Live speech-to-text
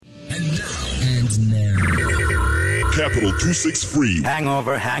Capital 263.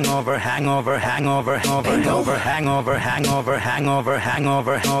 Hangover.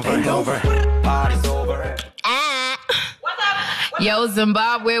 Party's over. Yo,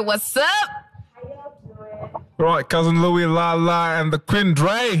 Zimbabwe, what's up? Right, cousin Louie, Lala, and the Queen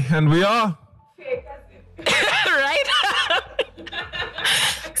Drey, and we are. Right?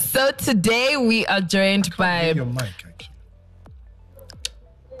 So today we are joined by. Your mic, actually.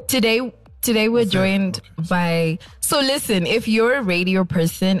 Today we're joined by. So listen, if you're a radio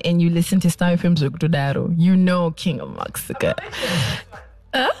person and you listen to Star FM Zokudaro, you know King of Moxica.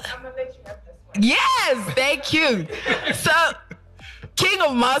 Yes, thank you. So King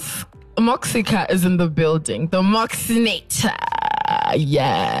of Moxica is in the building. The Moxinator.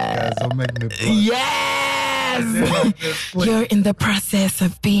 Yes. Guys, don't make me blush. Yes. You're in the process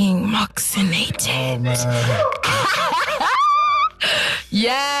of being Moxinated. Oh, man.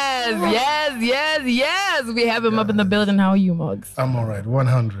 Yes. We have him up in the building. How are you, Mox? I'm all right.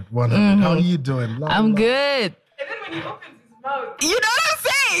 100. Mm-hmm. How are you doing? I'm good. And then when he opens his mouth, You know what I'm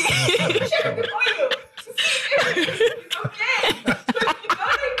saying? check before you to see if it's okay. Because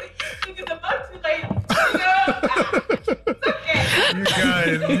you know, it's about to like,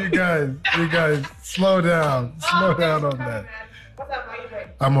 it's okay. You guys, slow down. Slow down on that. What's up? How you doing?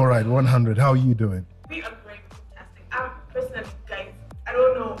 I'm all right. 100. How are you doing? We are great, fantastic. I'm personally, guys, I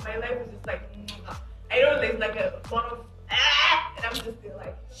don't know. My life is just like, I know there's like a lot of, and I'm just there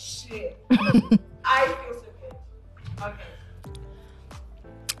like, shit. I feel so good. Okay.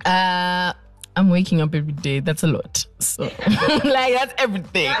 I'm waking up every day. That's a lot. So, like, that's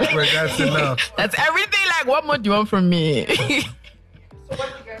everything. Wait, that's enough. That's everything. Like, what more do you want from me? So what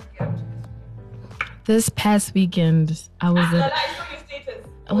did you guys get up to This past weekend, I was Lala, at. I saw your status.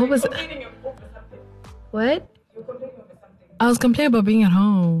 What was it? Complaining over something. What? You're complaining over something. I was complaining about being at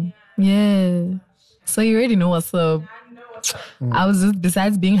home. Yeah. So you already know what's up. I know what's up. I was just,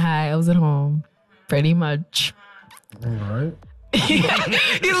 besides being high, I was at home. Pretty much. All right. He's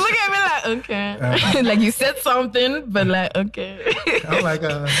looking at me like, okay. Like you said something, but like, okay. I'm like,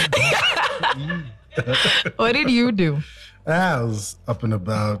 What did you do? I was up and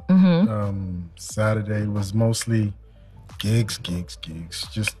about. Saturday was mostly gigs.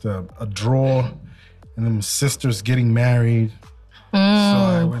 Just a draw. And then my sister's getting married. So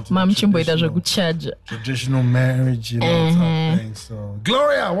I went to the traditional marriage, type thing. So,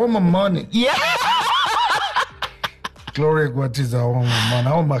 Gloria, I want my money. Yeah. Gloria Guatiza, I want my money.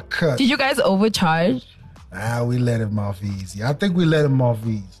 I want my cut. Did you guys overcharge? We let him off easy. I think we let him off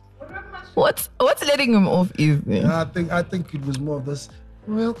easy. What's letting him off easy? I think it was more of this,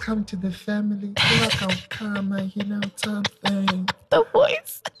 welcome to the family, welcome, karma, type thing. The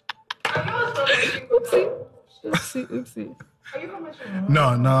voice. Are you also from Oopsie. Are you from No,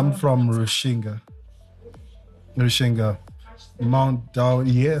 I'm from Rushinga. Mount Dow,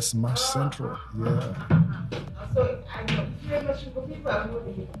 yes, Marsh Central, yeah. So I know very much for people. I know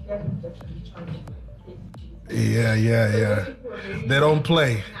that you Yeah. They don't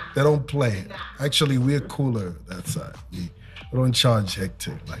play. Actually, we're cooler that side. We don't charge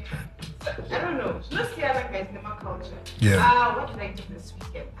hectic like that. So, I don't know. Let's see other guys in my culture. Yeah. What did I do this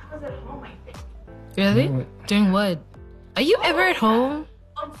weekend? I was at home, I think. Really? Doing what? Are you ever at home?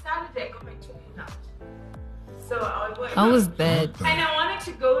 On Saturday, I got my token out. So I was. How was that? And I wanted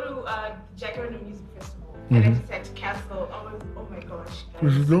to go to Jacaranda Music Festival, and I just had to cancel. Oh my gosh.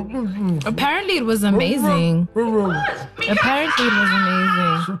 Guys. Apparently it was amazing. Apparently it was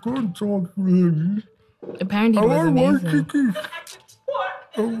amazing. Apparently it was amazing.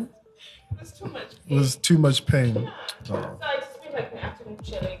 It was too much. It was too much pain. So I just spent like an afternoon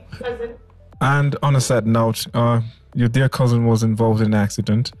chilling. Cousin. And on a sad note, your dear cousin was involved in an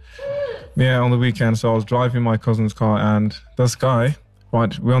accident. Yeah, on the weekend. So I was driving my cousin's car, and this guy,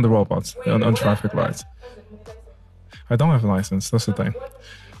 right, we're on the robots, on traffic lights. I don't have a license. That's the thing.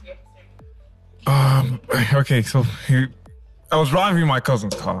 Okay, so I was driving my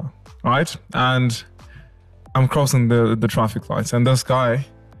cousin's car, right, and I'm crossing the traffic lights, and this guy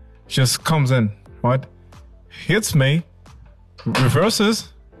just comes in, right, hits me,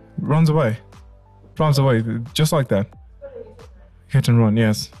 reverses, runs away, just like that. Hit and run,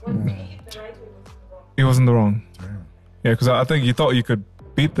 yes. He was in the wrong. Yeah, because I think you thought you could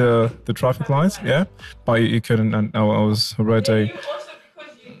beat the traffic lights, yeah, but you couldn't, and I was already.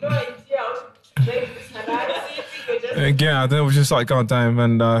 Yeah, then it was just like, God damn,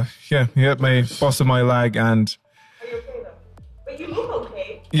 and yeah, he hit me, busted my leg, and. Are you okay though? But you look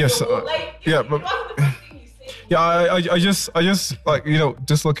okay. Yes, yeah, but. Yeah, I just like,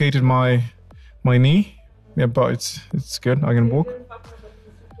 dislocated my knee. Yeah, but it's good. I can walk.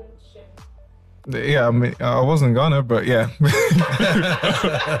 Yeah, I mean, I wasn't gonna, but yeah.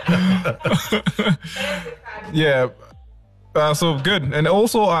 Yeah. So good. And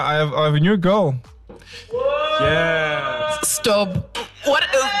also, I have a new girl. Yeah. Stop. What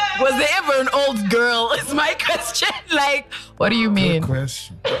was there ever an old girl? Is my question. Like, what do you mean? Good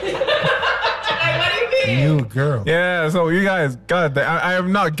question. Like, what do you mean? New girl. Yeah, so you guys, God, I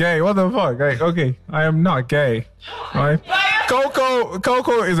am not gay. What the fuck? Like, okay, I am not gay. Right?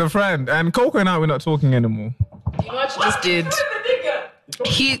 Coco is a friend, and Coco and I, we're not talking anymore. You know what you just did?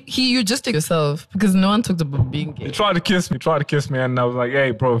 You just took yourself because no one talked about being gay. He tried to kiss me, and I was like,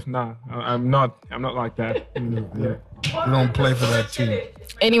 hey, bro, nah, I'm not like that. Yeah. You don't play for that team.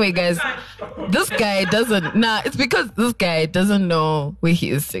 Anyway, guys, this guy doesn't. Nah, it's because this guy doesn't know where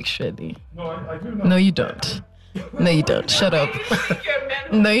he is sexually. No, I do know. No, you don't. No, you don't. Shut up.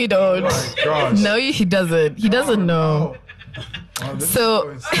 No, you don't. Gosh. No, he doesn't. He doesn't know. So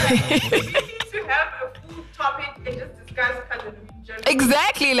We need to have a full topic and just discuss cousin in general.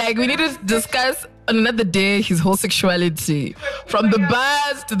 exactly, like we need to discuss on another day his whole sexuality, from the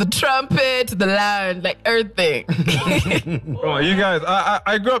bass to the trumpet to the land, like everything. Bro, you guys,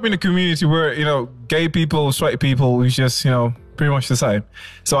 I grew up in a community where, you know, gay people, straight people, is just, you know, pretty much the same.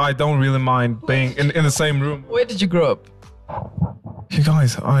 So I don't really mind being in the same room. Where did you grow up? You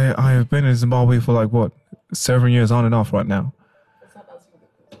guys, I have been in Zimbabwe for like, what, 7 years on and off right now.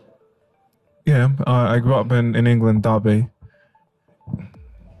 Yeah, I grew up in England, Derby.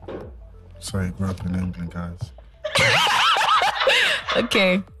 Sorry, I grew up in England, guys.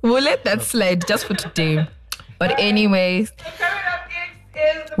 Okay, we'll let that slide just for today. But anyways, So coming up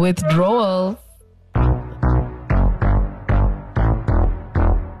next is the withdrawal.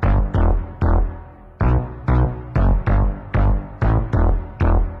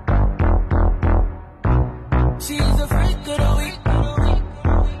 She's a freak of the week.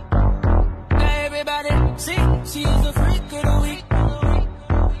 Now everybody see, she's a freak of the week.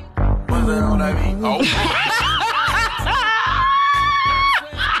 What's that on that mean? Oh.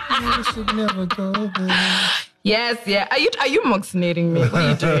 You should never go there. Yes, yeah. Are you moxinating me? What are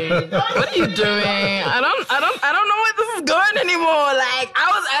you doing? What are you doing? I don't know where this is going anymore. Like,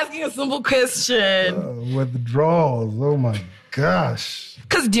 I was asking a simple question. Withdrawals. Oh my gosh.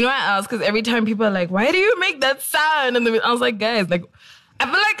 Cause do you know what I asked? Cause every time people are like, "Why do you make that sound?" And I was like, "Guys, like, I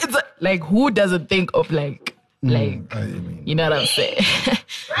feel like it's like who doesn't think of like, I mean, you know what I'm saying?"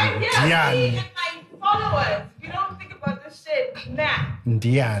 right here. Diane. Me and my followers. We don't think about this shit. Nah.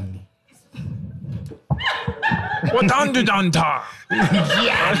 Diane. What danta?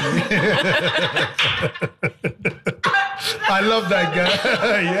 I love that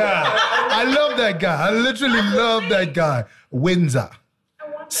guy. Yeah. I love that guy. I literally love that guy. Windsor.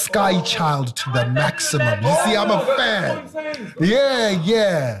 Sky Child to the maximum. You see, I'm a fan.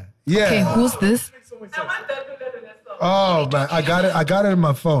 Yeah. Okay, who's this? Oh man, I got it in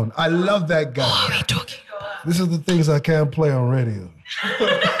my phone. I love that guy. What are you talking? This is the things I can't play on radio.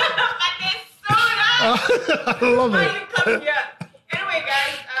 I love it. Anyway,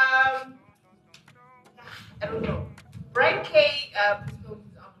 guys, I don't know. Brian K. postponed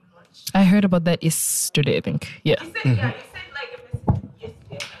his album launch. I heard about that yesterday. I think. Yeah. He said, yeah, he sent like a message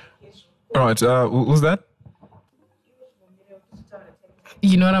yesterday. Like, his All right, who's that?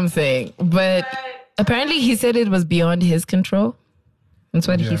 You know what I'm saying? But apparently, he said it was beyond his control. That's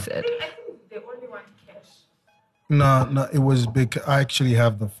what he said. I think they only want cash. No, it was big. I actually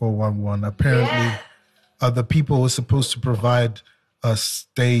have the 411. Apparently, the people who were supposed to provide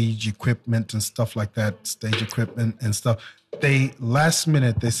stage equipment and stuff like that, stage equipment and stuff, they last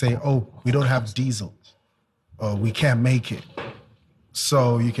minute they say, "Oh, we don't have diesel. We can't make it."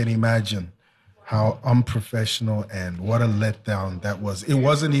 So you can imagine how unprofessional and what a letdown that was. It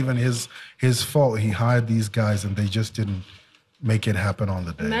wasn't even his fault. He hired these guys and they just didn't make it happen on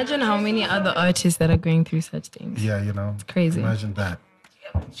the day. Imagine how many other artists that are going through such things. Yeah, you know. It's crazy. Imagine that.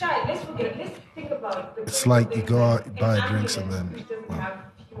 Chai, let's forget it. Let's think about the It's like you go out, buy drinks and then, It doesn't have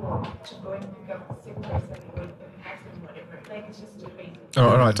people to go and pick up a sick person or an accident, whatever. Like, it's just too crazy.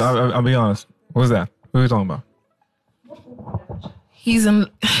 All right, I'll be honest. Who's that? Who are you talking about? He's in.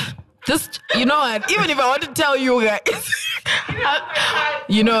 Just, you know what? Even if I want to tell you guys,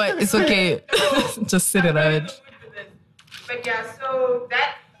 you know what? It's okay. Just sit it out. But yeah, so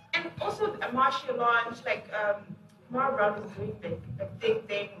that, and also a martial launch, like, Mara Brown was doing like a big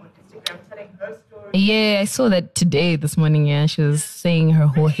thing on Instagram, telling her story. Yeah, I saw that today, this morning. Yeah, she was saying her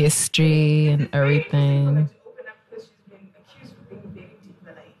whole history and everything. To open up because she's been accused of being very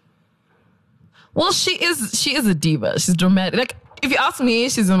diva, like. Well, she is a diva. She's dramatic. Like, if you ask me,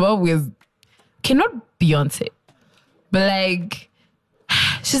 she's involved with, okay, not Beyonce, but like,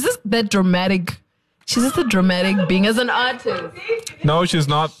 She's just that dramatic. She's just a dramatic being as an artist. No, she's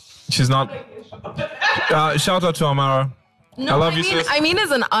not. She's not. Shout out to Amara. No, I love you, mean, sis. I mean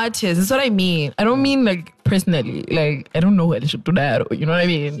as an artist. That's what I mean. I don't mean like personally. Like I don't know what I should do that. You know what I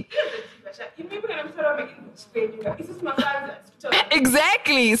mean?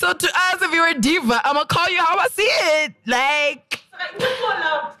 Exactly. So to us, if you're a diva, I'm gonna call you how I see it. Like.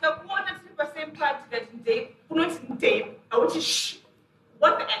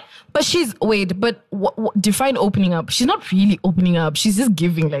 What the F? But she's but what, define opening up. She's not really opening up. She's just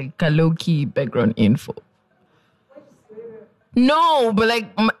giving like a low key background info. No, but like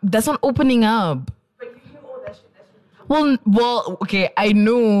that's not opening up. But you knew all that shit. Well, okay. I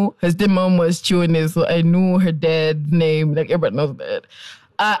knew her stepmom was Chione, so I knew her dad's name. Like everybody knows that.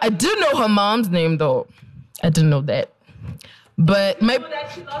 I did know her mom's name though. I didn't know that. But my. You know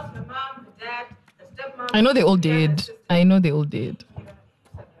that she lost her mom, her dad, her stepmom. I know they all did. I know they all did.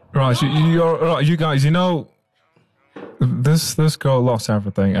 Right, you guys, you know, this girl lost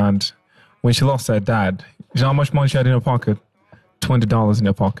everything, and when she lost her dad, you know how much money she had in her pocket? $20 in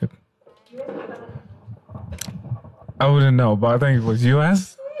her pocket. I wouldn't know, but I think it was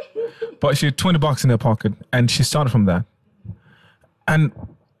US. But she had $20 in her pocket, and she started from that. And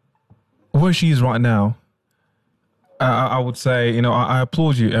where she is right now, I would say, you know, I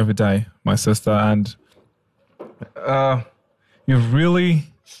applaud you every day, my sister, and you've really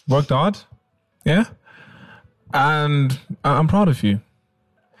worked hard, yeah? And I'm proud of you.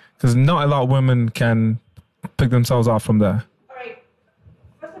 Because not a lot of women can pick themselves out from there. All right.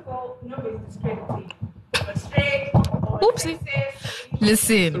 First of all, nobody's discrediting. But straight or Oopsie. sexist,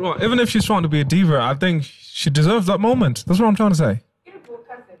 Listen. Well, even if she's trying to be a diva, I think she deserves that moment. That's what I'm trying to say. beautiful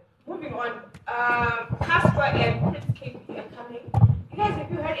cousin. Moving on. Casper and Prince KP are coming. You guys,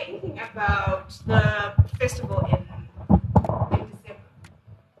 have you heard anything about the festival in December?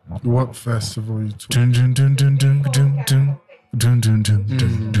 What festival are you talking? Dun, dun, dun, dun, dun, dun, dun, dun, dun,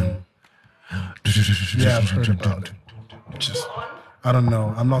 dun, dun. Yeah, I've heard about it. Just, I don't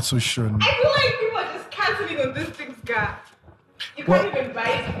know. I'm not so sure. I feel like people are just canceling on this thing's guy. You can't even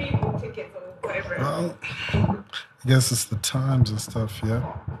buy people tickets or whatever. Well, I guess it's the times and stuff,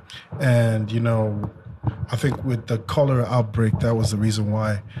 yeah. And, you know, I think with the cholera outbreak, that was the reason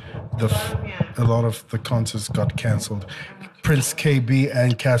why a lot of the concerts got canceled. Prince KB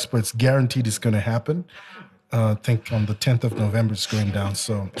and Casper, it's guaranteed it's going to happen. I think on the 10th of November it's going down,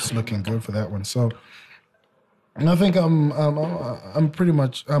 so it's looking good for that one. So, and I think I'm pretty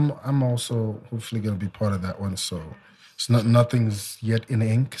much I'm also hopefully going to be part of that one. So, it's nothing's yet in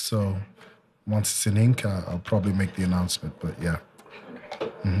ink. So, once it's in ink, I'll probably make the announcement. But yeah.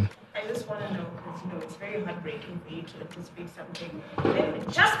 Mm-hmm. I just want to know because you know it's very heartbreaking for you to anticipate something,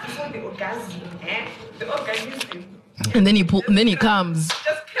 and just before the orgasm, the organism. And then he comes. Just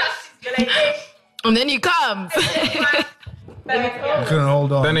crashes. You're like, hey. And then he comes. You couldn't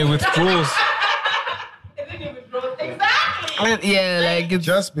hold on. Then he withdraws. And then you withdraw. Exactly. Yeah, like it's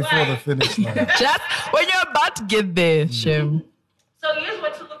Just before the finish line. just when you're about to get there, Shem. So here's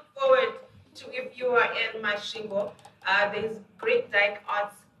what to look forward to if you are in Mashingo. There's Great Dyke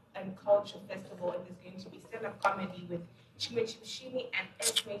Arts and Culture Festival, and there's going to be stand-up comedy with Chimwe Chimshini and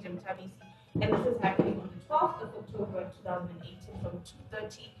Esme Jamtabisi. And this is happening on the 12th of October 2018 from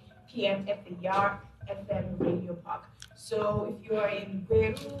 2:30 p.m. at the Yard FM Radio Park. So if you are in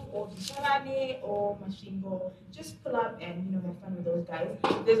Gweru or Visharane or Mashingo, just pull up and have fun with those guys.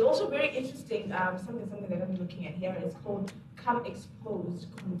 There's also very interesting something that I'm looking at here. It's called Come Exposed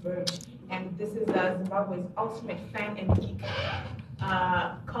Converge, and this is Zimbabwe's ultimate fan and geek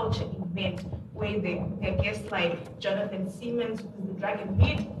culture event where their guests like Jonathan Siemens, who's the dragon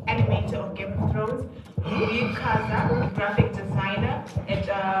lead animator of Game of Thrones, Rui Kaza, graphic designer at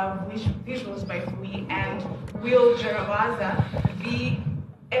Visuals by Fui, and Will Jarabaza, the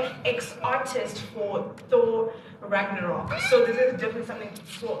FX artist for Thor Ragnarok. So this is definitely something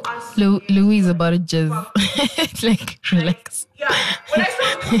for us. Louis is about to jizz. Like, relax. Yeah, when I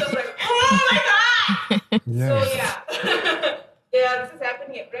saw this, I was like, oh my god! Yeah. So yeah. Yeah, this is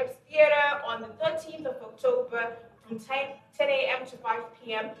happening at Reps Theatre on the 13th of October from 10 a.m. to 5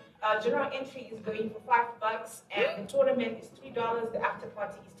 p.m. General entry is going for $5 and the tournament is $3. The after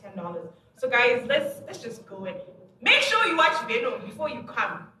party is $10. So guys, let's just go in. Make sure you watch Venom before you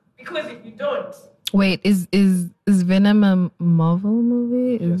come, because if you don't, Wait, is Venom a Marvel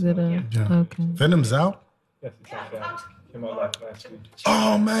movie? Is it a okay? Venom's out? Yes, it's out. Came out last week.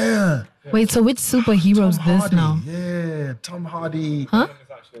 Oh, man. Wait, so which superhero is this Hardy. now? Yeah, Tom Hardy. Huh?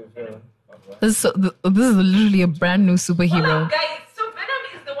 It's actually a villain. This is literally a brand new superhero. guys. So Venom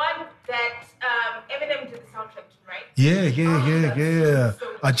is the one that Eminem did the soundtrack to, right? Yeah.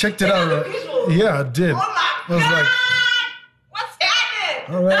 I checked it Look out. at the visuals. Yeah, I did. Oh my I was God! like, What's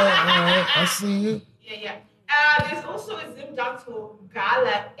happening? all right, I see you. Yeah. There's also a Zim Dancehall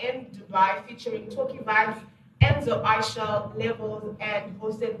Gala in Dubai featuring Talkie Vibes, Enzo Aisha, Levels, and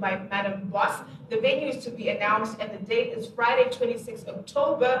hosted by Madam Boss. The venue is to be announced, and the date is Friday, 26th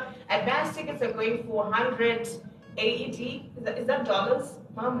October. Advance tickets are going for 100 AED. Is that dollars?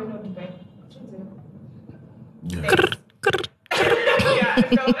 Mom, we know Dubai. Yeah. Yeah,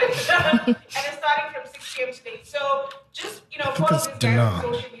 so, and it's starting from 6 p.m. today. So just, follow it's these guys Dinar. on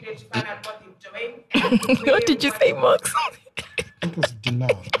social media to find out what they're doing. And What did you say, Max? I think it's Dinar.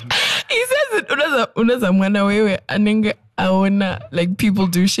 He says it. Unaza mwana wewe anenge aona like people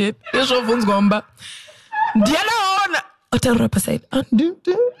do shit. Yesho phone's gomba. Diana aona. Hotel rapper said. What did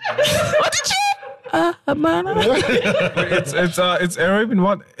you? Amana. It's Arabian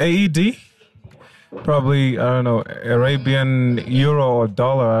what? AED? Probably, I don't know, Arabian euro or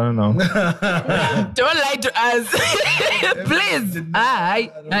dollar, I don't know. Don't lie to us. Please.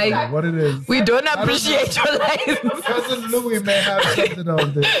 What it is. We don't appreciate your lies. Cousin Louis may have something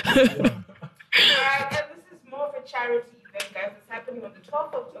on this. Alright, and this is more of a charity event, guys. It's happening on the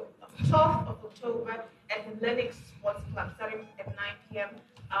 12th of October at the Lennox Sports Club, starting at 9 p.m.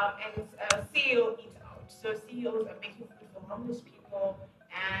 And it's a CEO Eat Out. So CEOs are making food for homeless people,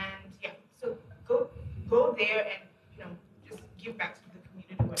 and so go there and just give back to the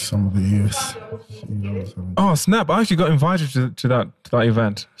community. Some of the years. Oh, snap. I actually got invited to that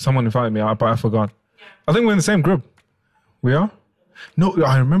event. Someone invited me, but I forgot. I think we're in the same group. We are? No,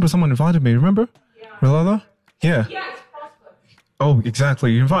 I remember someone invited me. Remember? Lala? Yeah. Yeah, it's Prosper. Oh,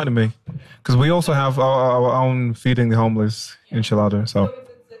 exactly. You invited me. Because we also have our own feeding the homeless enchilada. So,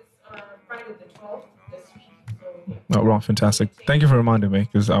 It's Friday the 12th this week. So, oh, right, fantastic. Thank you for reminding me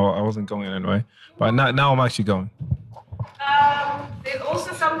because I wasn't going anyway. But now I'm actually going. There's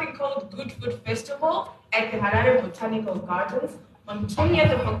also something called Good Food Festival at the Harare Botanical Gardens on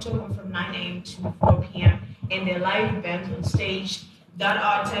 20th of October from 9 a.m. to 4 p.m. and their live band on stage that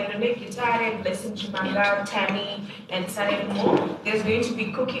are Taylor Guitar, Blessing Chimanga, Tammy, and Sunny more. There's going to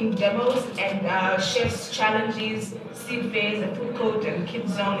be cooking demos and chefs challenges, seed fairs, a food court, and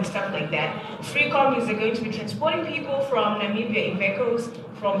kids zone and stuff like that. Free commies are going to be transporting people from Namibia Ivecos,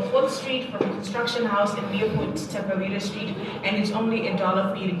 from 4th Street, from the construction house in Leopold to Taparita Street, and it's only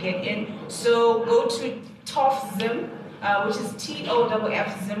 $1 for you to get in. So go to Toff Zim, which is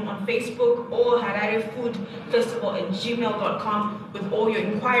TOFF Zim on Facebook, or Harare Food Festival at gmail.com with all your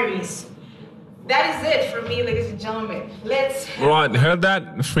inquiries. That is it for me, ladies and gentlemen. Let's Right, heard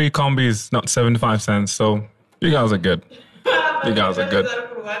that? Free combi is not 75 cents, so you guys are good. You guys are good.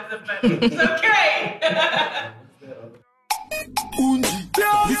 It's okay.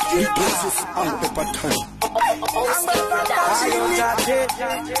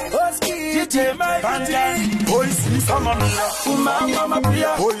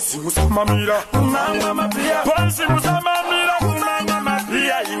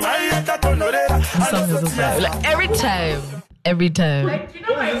 Like every time. Like,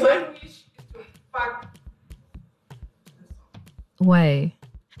 my one wish is to fuck. Why?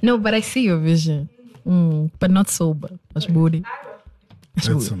 No, but I see your vision. But not sober. That's booty.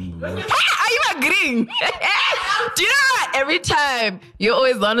 That's some Are you agreeing? Do you know what? Every time you're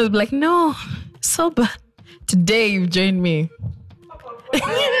always honest, be like, no, sober. Today you've joined me.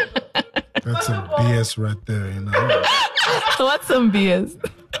 That's some BS right there, you know. What's some BS?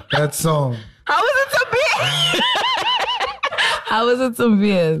 That song. How is it some BS? How is it some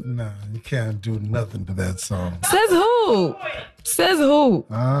BS? Nah, you can't do nothing to that song. Says who? Says who?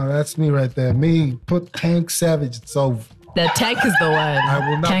 That's me right there. Me, put Tank Savage, it's over. The Tank is the one. I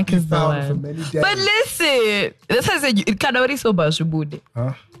will not Tank be is the found for one. many days. But listen, that's why I said it can't already sober Shubude.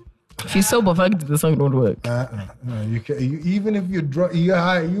 Huh? If you're sober, fuck the song don't work. No, you can. Even if you're drunk, you're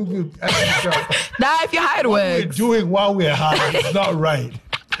high. You could. Nah, if you're high, it What we're works. doing while we're high, it's not right.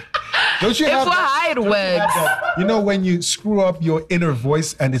 Don't you If have we're that? high, it Don't you have works. that? You know when you screw up your inner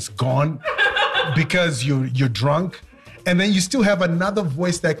voice and it's gone because you're drunk, and then you still have another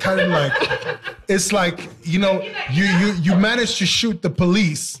voice that kind of like it's like you managed to shoot the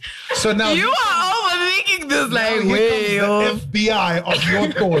police. So now You are overthinking this, like, here way comes off. the FBI of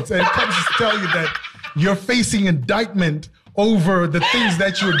your thoughts, and it comes to tell you that you're facing indictment over the things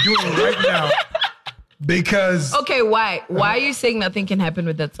that you're doing right now. Because Okay, why? Why are you saying nothing can happen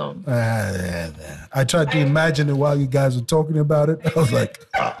with that song? I tried to imagine it while you guys were talking about it. I was like,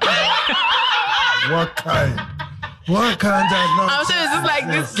 what kind of nonsense? I'm sure it's just like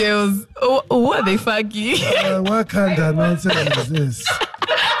these girls. What are they fucking? What kind of nonsense is this?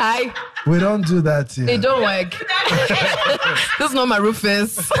 We don't do that here. They don't work. This is not my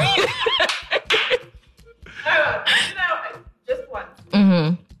Rufus. Just one.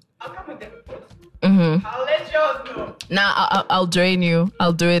 I'll come with the report. I'll let yours know. Nah, I'll drain you.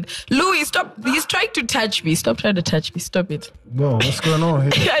 I'll do it. Louis, stop. He's trying to touch me. Stop trying to touch me. Stop it. Whoa, what's going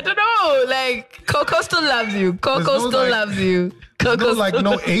on here? I don't know. Like, Coco still loves you. Coco still loves you. There's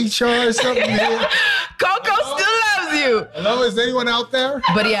no HR or something here? Coco still loves you. Hello, is anyone out there?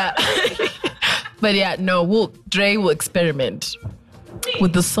 But yeah, no, Drey will experiment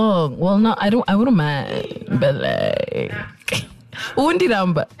with the song. Well, no, I wouldn't mind. But like,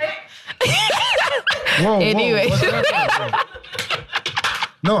 Undiramba. Whoa, Anyway. what's happening?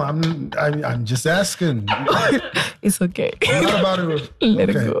 No, I'm just asking. It's okay. I'm not about it. Let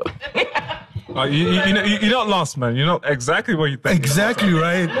it go. You're not lost, man. You know exactly what you think. Exactly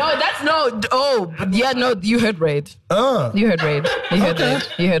right. No, that's no. Oh, yeah, no, you heard right. You heard right. You heard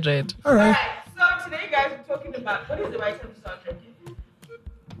right. You heard right. All right. So today, guys, we're talking about what is the right time to start drinking?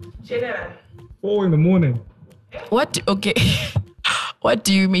 Generally. 4 in. What? Okay. What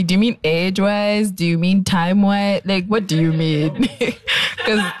do you mean? Do you mean age-wise? Do you mean time-wise? Like, what do you mean?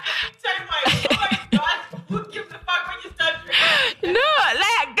 Because Who gives a fuck when you start drinking? no,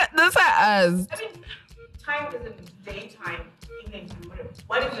 like that's not us. I mean, time isn't daytime, evening time, whatever.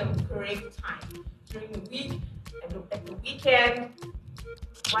 What is the correct time? During the week, at the weekend?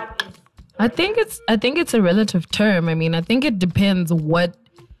 What is? I think it's a relative term. I mean, I think it depends what.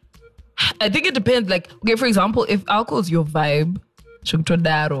 I think it depends. Like, okay, for example, if alcohol is your vibe,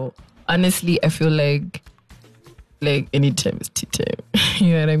 Shukrodaro, honestly, I feel like anytime is tea time.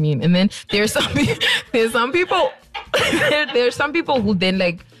 You know what I mean? And then there's some people who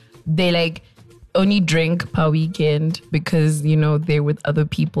then they only drink per weekend because, you know, they're with other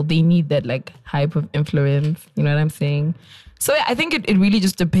people. They need that like hype of influence. You know what I'm saying? So yeah, I think it really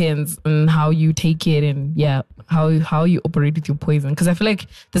just depends on how you take it and how you operate with your poison. Because I feel like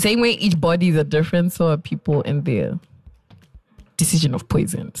the same way each bodies are different, so are people in their decision of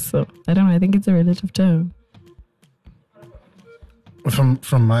poison. So I don't know. I think it's a relative term. From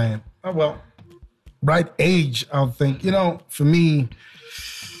my end, right age, I'll think. You know, for me,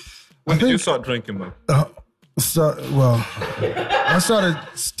 When did you start drinking, man? I started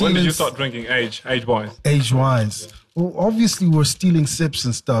stealing. When did you start drinking age-wise? Age-wise? Well, obviously, we're stealing sips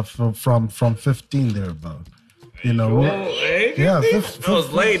and stuff from 15 thereabout. You know, yeah, 15, I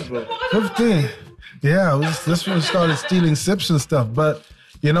was late, bro. 15. Yeah, that's when we started stealing sips and stuff. But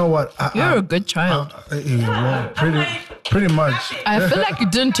you know what? You're a good child. Pretty much. I feel like you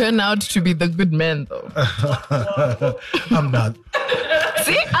didn't turn out to be the good man, though. I'm not.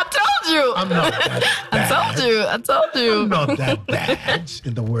 See, I told you. I'm not that bad. I told you. I'm not that bad,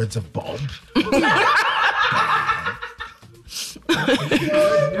 in the words of Bob.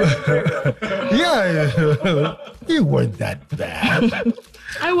 Yeah, you weren't that bad.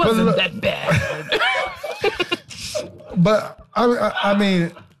 I wasn't that bad. But I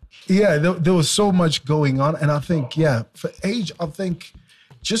mean, yeah, there was so much going on, and I think, yeah, for age, I think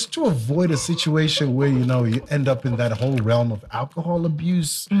just to avoid a situation where, you know, you end up in that whole realm of alcohol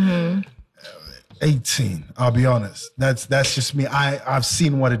abuse. 18, I'll be honest. That's just me. I've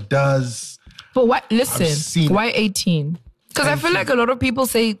seen what it does. But why? Listen, why 18? Because I feel like a lot of people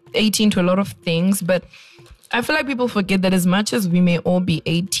say 18 to a lot of things, but I feel like people forget that as much as we may all be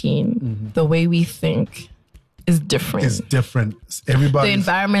 18, the way we think is different. It's different. Everybody. The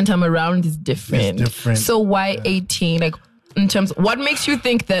environment I'm around is different. It's different. So why 18? Like, in terms, what makes you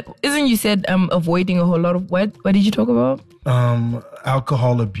think that? Isn't you said avoiding a whole lot of what? What did you talk about?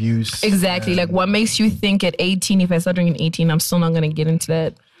 Alcohol abuse. Exactly. Like, what makes you think at 18, if I start drinking 18, I'm still not going to get into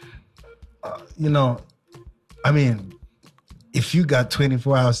that? You know, I mean, if you got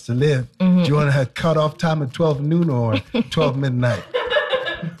 24 hours to live, do you want to have cut-off time at 12 noon or 12 midnight?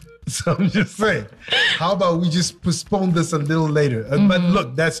 So I'm just saying, how about we just postpone this a little later? But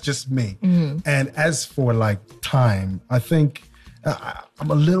look, that's just me. And as for like time, I think I'm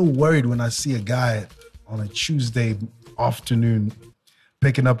a little worried when I see a guy on a Tuesday afternoon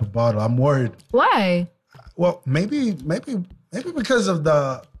picking up a bottle. I'm worried. Why? Well, maybe because of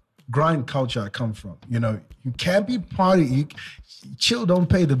the grind culture I come from. You know, you can't be party. Chill don't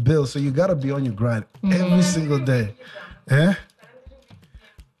pay the bill, so you gotta be on your grind every single day. Yeah.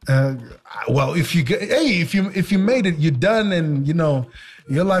 Well, if you made it, you're done, and you know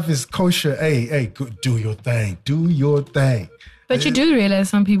your life is kosher. Hey, do your thing. Do your thing. But you do realize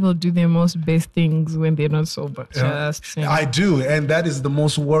some people do their most best things when they're not sober. I do, and that is the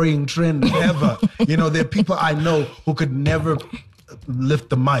most worrying trend ever. You know, there are people I know who could never lift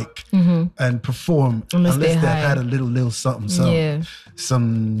the mic and perform unless they had a little something,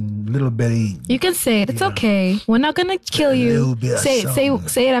 some little bitty. You can say it. It's okay. We're not gonna kill you. Say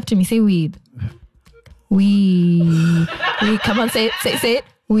it after me. Say weed. We come on. Say it.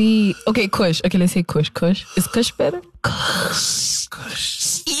 We okay. Kush. Okay, let's say Kush. Kush is Kush better? Kush.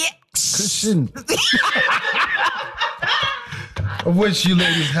 Yeah. Cushion. Of which you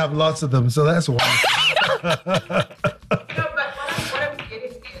ladies have lots of them, so that's why. But what I'm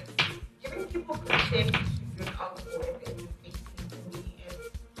getting is giving people consent to drink alcohol at the age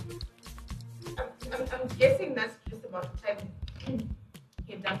of 18 I'm guessing that's just about the time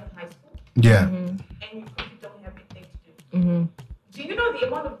you're done with high school. Yeah. And you don't have anything to do. Do you know the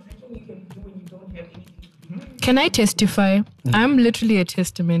amount of drinking you can do when you don't have anything to do? Can I testify? I'm literally a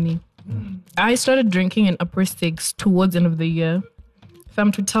testimony. I started drinking in upper six towards the end of the year. If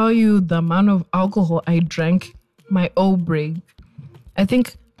I'm to tell you the amount of alcohol I drank my break, I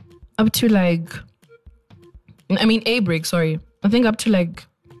think up to A break, sorry. I think I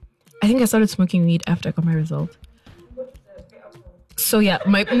started smoking weed after I got my result. So yeah,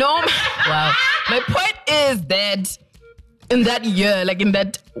 my point is that in that year, like in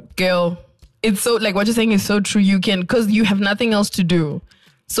that girl, it's so like what you're saying is so true. You can, because you have nothing else to do.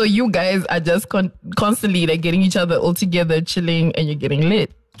 So you guys are just constantly like getting each other all together, chilling, and you're getting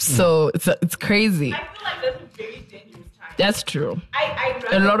lit. So it's crazy. I feel like that's a very dangerous time. That's true. I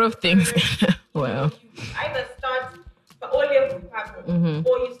A lot of things. Wow. You either start the O-level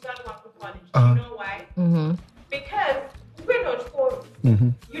or you start after college. You know why? Because we're not for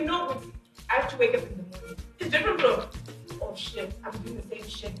you know, I have to wake up in the morning. It's different from, oh shit, I'm doing the same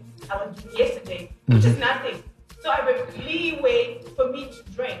shit I was doing yesterday, which is nothing. So I have a leeway for me to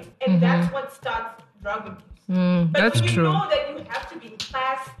drink. And that's what starts drug abuse. But That's when you true. know that you have to be in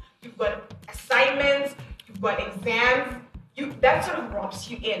class, you've got assignments, you've got exams, that sort of robs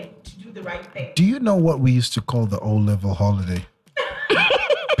you in to do the right thing. Do you know what we used to call the O-level holiday?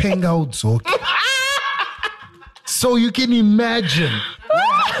 Ping out, so you can imagine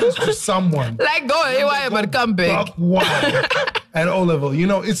what happens to someone. Like go away, but come back. At O-level, you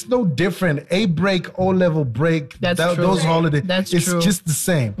know, it's no different. A break, O-level break, That's true. those holidays, That's it's true. just the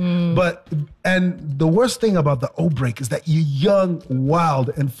same. But, and the worst thing about the O-break is that you're young, wild,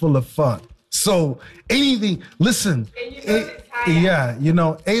 and full of fun. So anything, listen, And you know it's high. you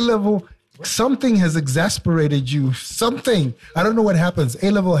know, A-level, something has exasperated you. Something, I don't know what happens.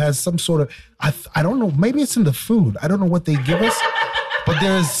 A-level has some sort of, I don't know, maybe it's in the food. I don't know what they give us, but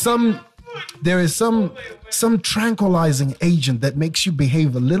there is some tranquilizing agent that makes you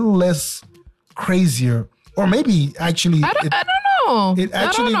behave a little less crazier, or maybe actually I don't know. it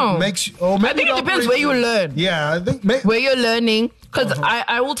actually I don't know. makes you. Or maybe I think it depends where you learn. Yeah, I think Where you're learning, because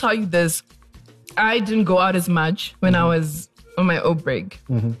I will tell you this, I didn't go out as much when I was on my O break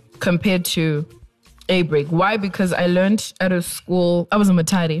compared to A break. Why? Because I learned at a school, I was in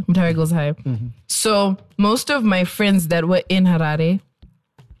Matari Girls High. So most of my friends that were in Harare,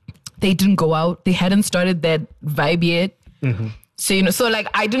 they didn't go out. They hadn't started that vibe yet. So, you know, so like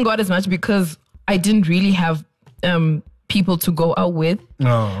I didn't go out as much because I didn't really have people to go out with.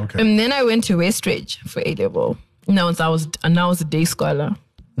 Oh, okay. And then I went to Westridge for A-level. Now I was a day scholar.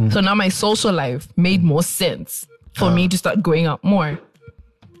 So now my social life made more sense for me to start going out more.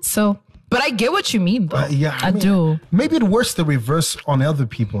 So, but I get what you mean though. Yeah, I mean, do. Maybe it works the reverse on other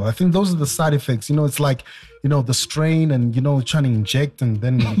people. I think those are the side effects. You know, it's like, you know, the strain and, you know, trying to inject, and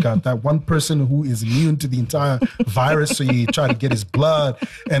then you got that one person who is immune to the entire virus, so you try to get his blood,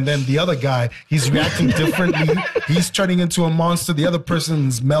 and then the other guy, he's reacting differently. He's turning into a monster. The other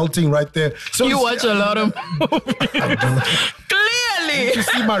person's melting right there. So You watch a lot of I do. Clearly. Did you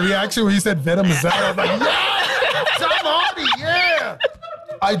see my reaction when he said Venom is out? I was like, yeah, Tom Hardy, yeah.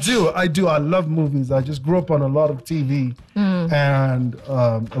 I do. I love movies. I just grew up on a lot of TV and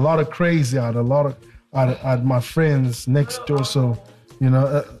a lot of Crazy Out, a lot of my friends next door. So, you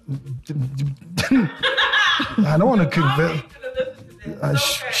know, I don't want to convince.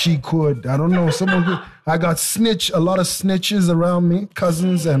 She could. I don't know. Someone who, I got a lot of snitches around me,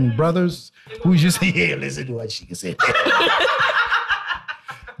 cousins and brothers who just say, yeah, listen to what she said.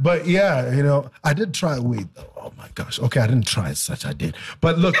 But yeah, you know, I did try weed though. Oh my gosh. Okay, I didn't try as such. I did.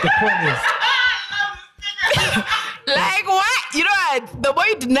 But look, the point is. Like what? You know what? The more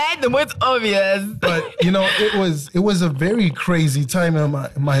you deny it, the more it's obvious. But you know, it was a very crazy time in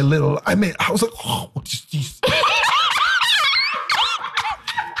my little. I mean, I was like, oh, geez. But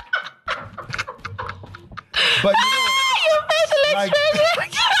you know,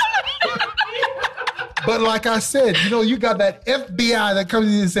 but like I said, you know, you got that FBI that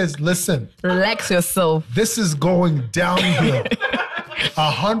comes in and says, listen, Relax yourself. this is going downhill.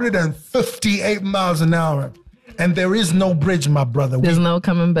 158 miles an hour. And there is no bridge, my brother. There's no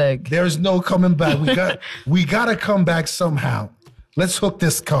coming back. There's no coming back. We gotta come back somehow. Let's hook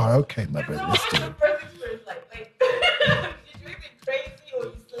this car. Okay, my brother. Let's do it. First experience like, did you anything crazy or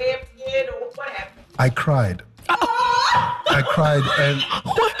you slammed in or what happened? I cried. I cried and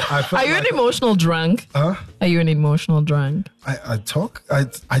I felt Are you an emotional drunk? Huh? Are you an emotional drunk? I talk.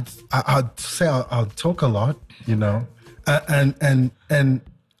 I'd say I'll talk a lot, you know, and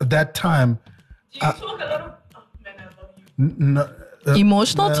at that time. Do you talk a lot of? Oh man, I love you.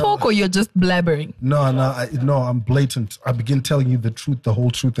 Emotional talk, or you're just blabbering? No, I'm blatant. I begin telling you the truth, the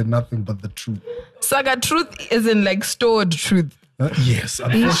whole truth, and nothing but the truth. Saga, truth isn't like stored truth. Yes,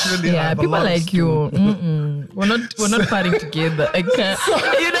 unfortunately, I Yeah, have a people lot of like story. you. We're not partying together. I can't.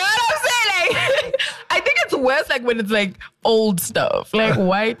 You know what I'm saying? Like, I think it's worse like when it's like old stuff, like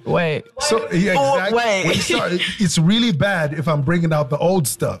white. So yeah, exactly. Wait. When you start, it's really bad if I'm bringing out the old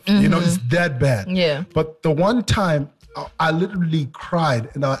stuff. You know, it's that bad. Yeah. But the one time I literally cried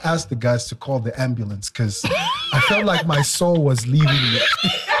and I asked the guys to call the ambulance because I felt like my soul was leaving me.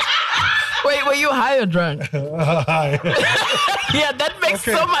 Wait, were you high or drunk? Yeah, that makes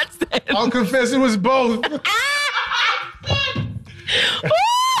so much sense. I'll confess it was both. It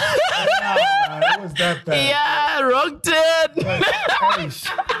was that bad. Yeah, wrong turn.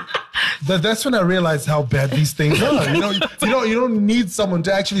 That's when I realized how bad these things are. You don't need someone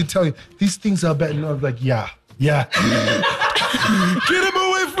to actually tell you these things are bad. And I was like, yeah. Get him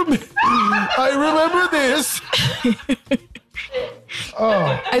away from me. I remember this.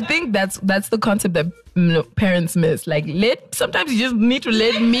 I think that's the concept that parents miss. Like, sometimes you just need to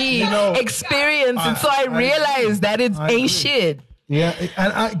let me experience it. So I realized that it ain't shit. Yeah,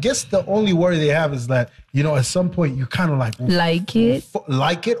 and I guess the only worry they have is that, at some point you kind of like it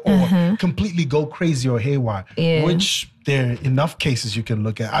or completely go crazy or haywire, Yeah. which there are enough cases you can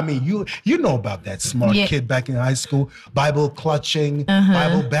look at. I mean, you know about that smart kid back in high school, Bible clutching,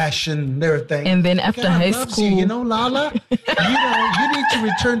 Bible bashing and everything. And then after God high loves school, you know, Lala, you need to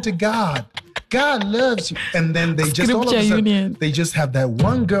return to God. God loves you. And then they just all of a Scripture sudden, union. they just have that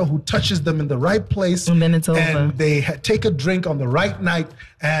one girl who touches them in the right place. And then it's over. And they take a drink on the right night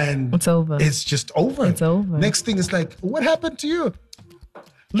and It's over. It's just over. It's over. Next thing is like, what happened to you?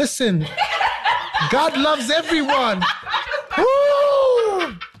 Listen, God loves everyone. Woo! God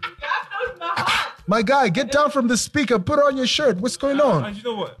knows my heart. My guy, get down from the speaker. Put on your shirt. What's going on? And you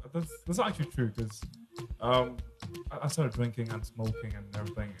know what? That's actually true because I started drinking and smoking and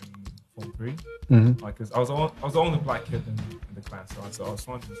everything in Form 3. Like, 'cause I was the only black kid in the class, so I was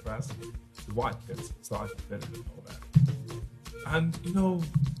trying to impress the white kids, so I could fit in and all that. And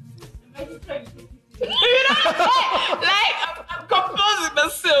like, I'm composing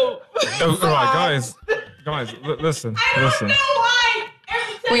myself. guys, listen. Why?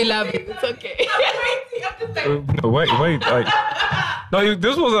 Every time We love you. It's okay. I'm crazy. I'm just like, No, wait. Like, no,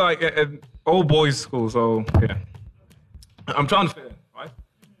 this was like an old boys' school, so yeah. I'm trying to fit in, right?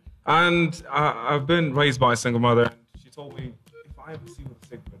 And I've been raised by a single mother. And she told me, if I ever see you with a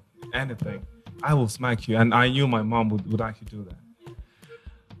cigarette, anything, I will smack you. And I knew my mom would actually do that.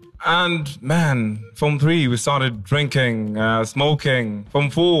 And man, Form 3, we started drinking, smoking. Form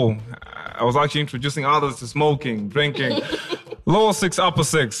 4, I was actually introducing others to smoking, drinking. Lower 6, upper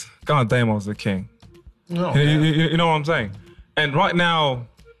 6. God damn, I was the king. No, You know what I'm saying? And right now,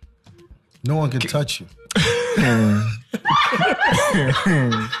 no one can touch you. can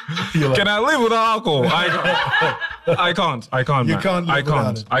I live without alcohol? I can't. You Man. can't live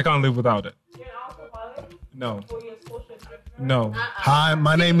without it. I can't live without it. you're an alcoholic No. or you're a social entrepreneur? No. Hi,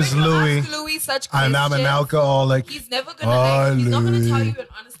 my name is When you Louis. ask Louis such And I'm an questions, alcoholic. He's never gonna Hi, he's not gonna tell Louis. you an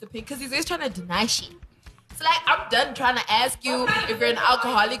honest opinion because he's always trying to deny shit. It's like I'm done trying to ask you if you're an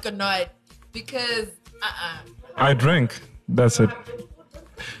alcoholic or not because I drink. That's it.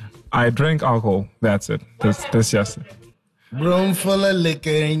 I drink alcohol. That's it. That's just it. Room full of liquor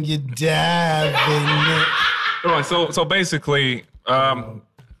and you dive in it. Right. So basically,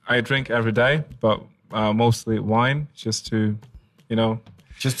 I drink every day, but mostly wine, just to,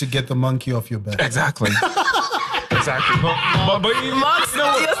 Just to get the monkey off your back. Exactly. Exactly. But Marks,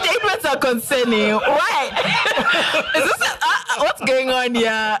 your statements are concerning. Why? Is this what's going on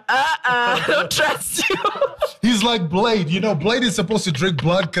here? I don't trust you. He's like Blade. Blade is supposed to drink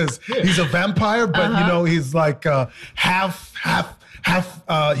blood because he's a vampire, but he's like half half.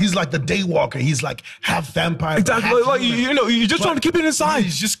 He's like the daywalker. He's like half vampire. Exactly. half Like, human. you're just trying to keep it inside.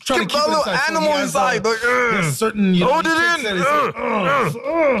 He's just trying Keep to keep that it little inside. So animal he has, inside. there's certain. Hold it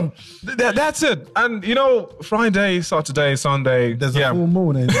in. That's it. And Friday, Saturday, Sunday. There's a full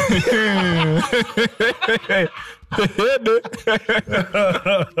moon. In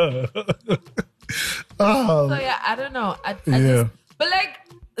So yeah, I don't know. I just, but like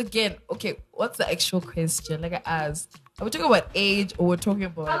again, okay, what's the actual question? Like I asked, are we talking about age or we're talking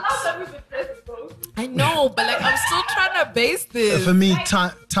about? I love that we've been friends both. I know, but like I'm still trying to base this. For me,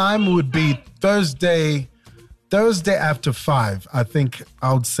 time would be Thursday after 5. I think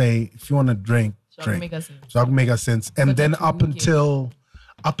I would say if you want to drink. So make a sense. And then up until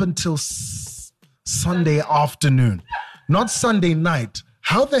Sunday afternoon, not Sunday night.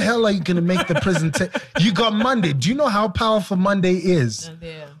 How the hell are you going to make the presentation? You got Monday. Do you know how powerful Monday is?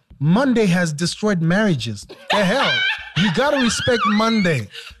 Yeah. Monday has destroyed marriages. The hell? You got to respect Monday.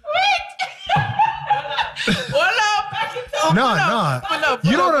 No.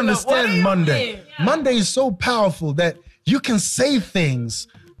 You don't understand Monday. Monday is so powerful that you can say things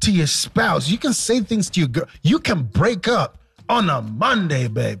to your spouse. You can say things to your girl. You can break up on a Monday,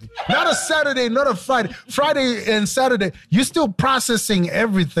 baby. Not a Saturday, not a Friday. Friday and Saturday, you're still processing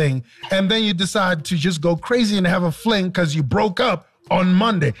everything. And then you decide to just go crazy and have a fling because you broke up on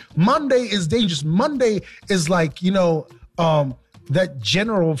Monday. Monday is dangerous. Monday is like, that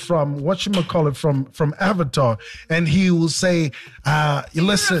general from whatchamacallit from Avatar, and he will say,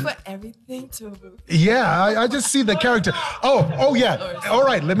 listen. For everything to. Yeah, I just see the character. Oh yeah. All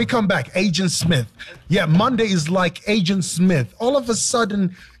right, let me come back. Agent Smith. Yeah, Monday is like Agent Smith. All of a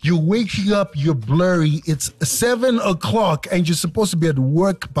sudden, you're waking up, you're blurry. It's 7:00 and you're supposed to be at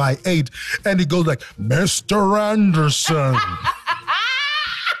work by 8. And he goes like, Mr. Anderson.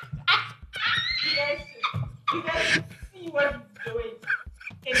 You guys see what he's doing.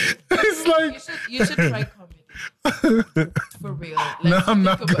 It's like, You should try comedy. For real. Like, no, I'm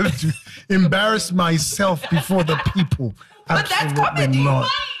not going to embarrass myself before the people. But that's Absolutely comedy. not.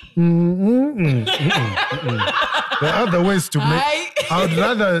 There are other ways to make. I would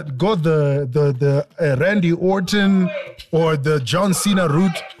rather go the Randy Orton or the John Cena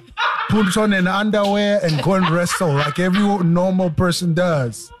route, put on an underwear and go and wrestle like every normal person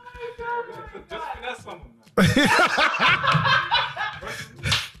does.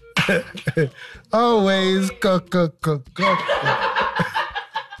 Always go. All right,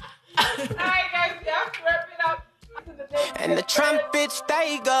 guys, we have to wrap it up. And the trumpets,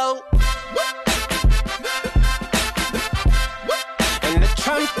 they go. And the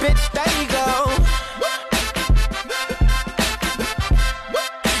trumpets, they go.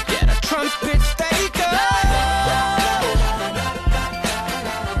 Yeah, the trumpets, they go.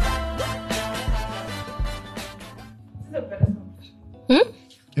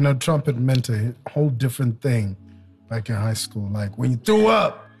 Trumpet meant a whole different thing back in high school. Like when you threw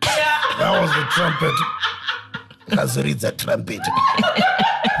up, that was the trumpet. That's what it's a trumpet. But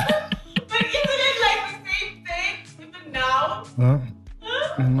isn't it like the same thing even now? No,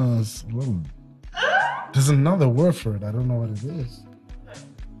 it's a little. There's another word for it. I don't know what it is.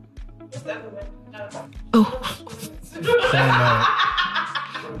 What's the other one?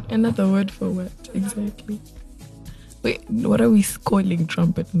 Another word for what exactly? Wait, what are we calling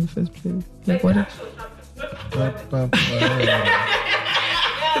trumpet in the first place? Like what?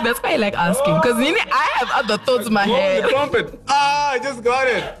 That's why I like asking, because I have other thoughts in my head. The trumpet. I just got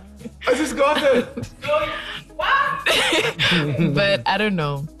it. But I don't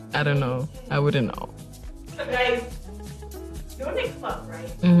know. I wouldn't know. So guys, you're in a club,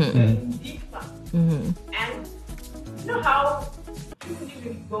 right? In the club. And you know how people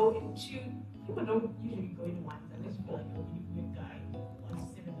usually go into, people don't usually go in once unless you feel like you're a really good guy wants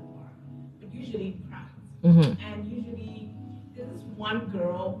to sit in the bar. But usually in crowds. And usually there's this one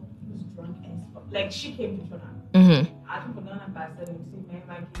girl who's drunk and like she came to Chona. I think for Ghana Ambassador and see man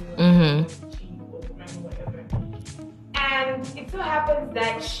like you she or the friend or whatever. And it so happens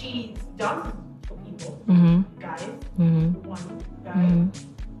that she dances for people, guys, one guy,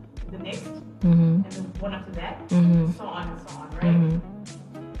 the next, and then one after that, so on and so on, right?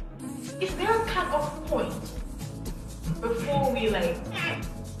 Is there a cut-off point before we like,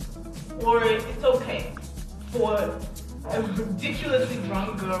 or it's okay for a ridiculously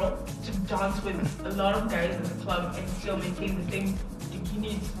drunk girl to dance with a lot of guys in the club and still maintain the same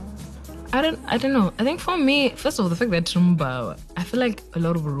bikinis? I don't know. I think for me, first of all, the fact that Rumba, I feel like a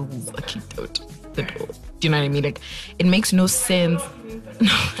lot of rules are kicked out the door. Do you know what I mean? Like, it makes no sense.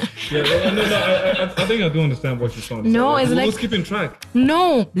 I think I do understand what you're trying to say. No, it's like who's keeping track?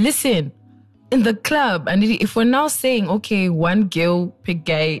 No, listen. in the club, and if we're now saying, okay, one girl per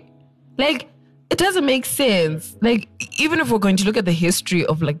guy, like, it doesn't make sense. Like, even if we're going to look at the history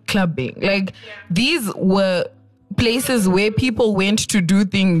of like clubbing, like these were places where people went to do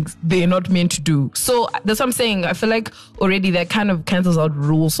things they're not meant to do. So that's what I'm saying. I feel like already that kind of cancels out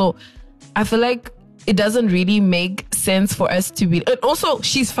rules. So I feel like it doesn't really make sense for us to be. And also,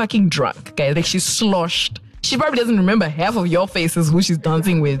 she's fucking drunk, guys. Like, she's sloshed. She probably doesn't remember half of your faces who she's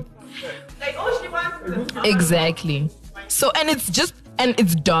dancing with. Like, all she wants is a Exactly. So, and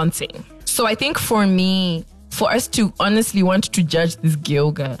it's dancing. So I think for me, for us to honestly want to judge this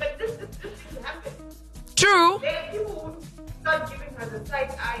girl, But this didn't happen. true. There are people who start giving her the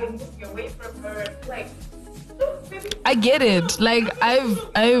side eye and moving away from her. Like, look, baby. I get it. Like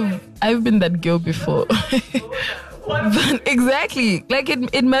I've been that girl before. But exactly. Like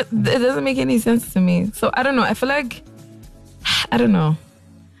it doesn't make any sense to me. So I don't know. I feel like I don't know.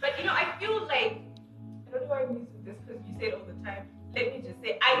 But you know, I feel like, I don't know why I'm using this because you say it all the time. Let me just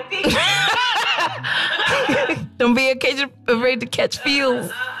say, I think. Don't be afraid to catch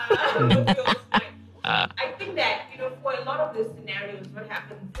feels. I think that, you know, for a lot of the scenarios, what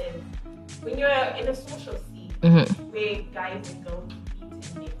happens is when you're in a social scene where guys and girls meet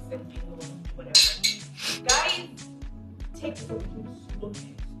and mix and mingle and whatever, guys take the opportunity to look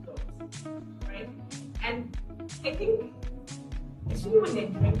at girls, right? And I think, especially when they're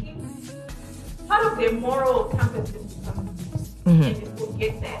drinking, part of their moral compass is becoming loose. And they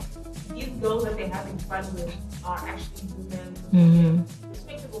forget that these girls that they're having fun with are actually women,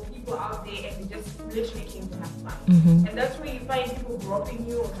 respectable people out there, and they just literally came to have fun. And that's where you find people groping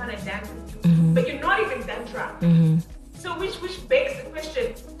you or trying to dance with you, but you're not even that drunk. So which begs the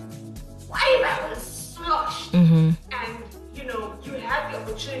question, why if I was sloshed and you know you had the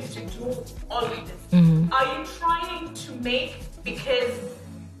opportunity to do all of this, are you trying to make because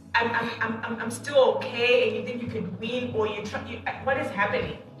I'm still okay and you think you can win, or what is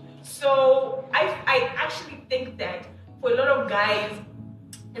happening? So I actually think that for a lot of guys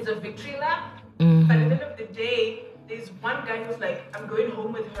it's a victory lap, but at the end of the day there's one guy who's like, I'm going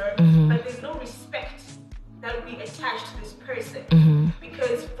home with her, but there's no respect that we attach to this person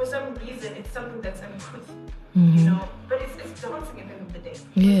because for some reason it's something that's uncouth, you know, but it's dancing at the end of the day.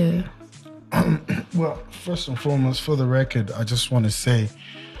 Yeah. Well, first and foremost, for the record, I just want to say,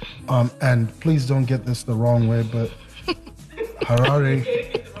 and please don't get this the wrong way, but Harare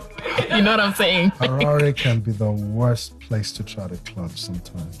You know what I'm saying? Harare can be the worst place to try to club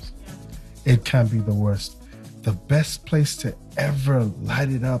sometimes. It can be the worst. The best place to ever light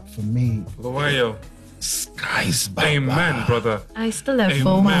it up for me, Lowayo. Skies, Baba. Amen, brother. I still have Amen,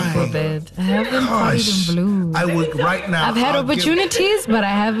 FOMO for brother. bed. I haven't partied in blue. I would right now. I've had I'll give- opportunities, but I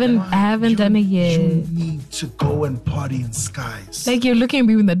haven't done it yet. You need to go and party in Skies. Like, you're looking at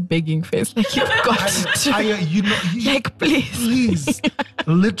me with that begging face. Like, you've got to. Like, please. Please.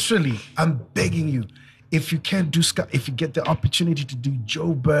 Literally, I'm begging you. If you can't do Sky, if you get the opportunity to do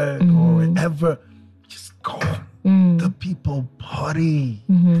Joburg or whatever, just go. The people party.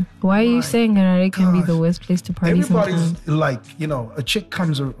 Why are you saying Harare can be the worst place to party Everybody's sometimes? like, you know, a chick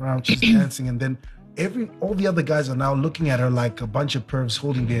comes around, she's dancing, and then all the other guys are now looking at her like a bunch of pervs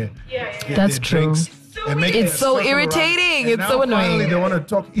holding their That's their true. drinks and making It's a so circle around. irritating. And It's now so annoying. Finally, they want to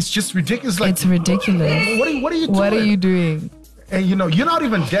talk. It's just ridiculous. Like, It's ridiculous. What are you doing? What are you doing? And you know, you're not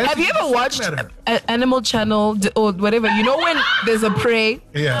even dancing. Have you ever you're watched looking at her. Animal Channel or whatever? You know when there's a prey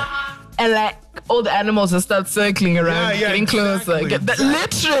Yeah. and like all the animals just start circling around, Yeah, getting closer. exactly.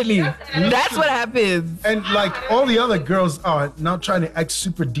 Literally, that's what happens. And like all the other girls are now trying to act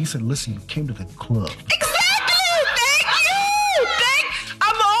super decent. Listen, you came to the club. Exactly. Thank you.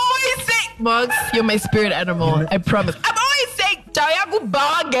 I'm always saying, Mugs, you're my spirit animal. I promise. I'm always saying, "Chaya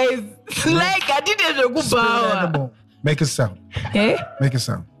kubawa, guys." Like I didn't know Spirit kubawa. animal. Make a sound. Eh? Make a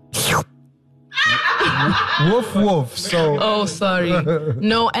sound. Woof woof. So Oh, sorry.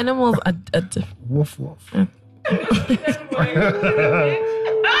 No, animals are different. woof woof.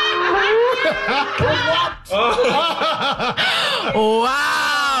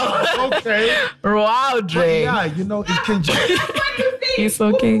 Wow. Okay. Wow, Drey. Yeah, you know, it can just. It's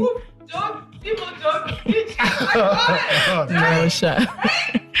okay. People don't bitch. No shot.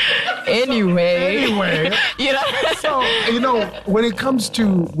 Anyway, you know. So, you know, when it comes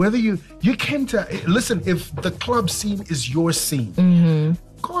to whether you came to listen, if the club scene is your scene,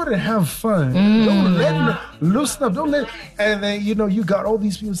 go out and have fun. Don't let loosen up. Don't let, and then you know you got all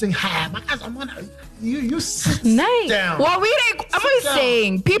these people saying, "Hi, my guys, I'm on." You sit Nice. down. Well, I'm always down.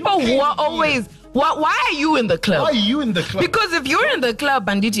 saying people who are always. Why are you in the club? Why are you in the club? Because if you're in the club,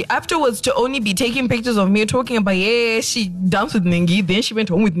 Banditi, afterwards to only be taking pictures of me talking about, yeah, she danced with Ningi, then she went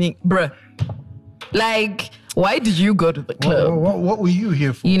home with Ningi. Bruh, Like, why did you go to the club? What were you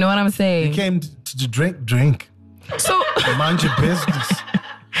here for? You know what I'm saying? You came to drink. So Mind your business.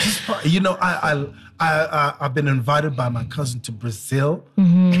 I've been invited by my cousin to Brazil,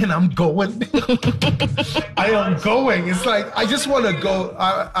 and I'm going. I am going. It's like I just want to go.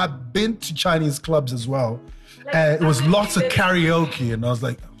 I've been to Chinese clubs as well, and it was lots of karaoke, and I was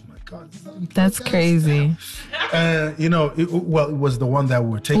like, oh my god, that's crazy. It was the one that we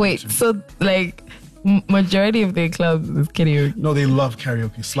were taking. Wait, to. so like majority of their clubs is karaoke? No, they love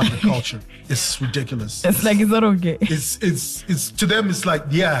karaoke. It's like a culture. It's ridiculous. It's like it's not okay. It's to them. It's like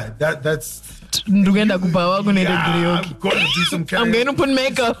that's. I'm going to do some karaoke. I'm going to put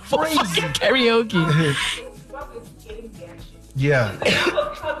makeup for fucking karaoke. Yeah.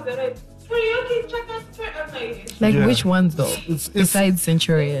 Like which ones though? Besides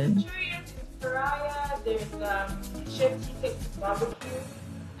Centurion.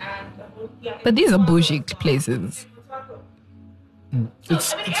 But these are bougie places.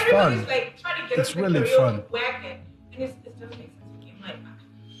 It's fun. It's really fun.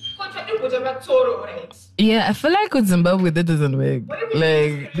 Yeah, I feel like with Zimbabwe that doesn't work.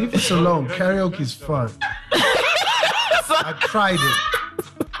 Like, leave us alone. Karaoke is fun. I tried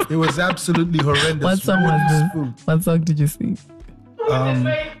it. It was absolutely horrendous. What song was this? What song did you sing?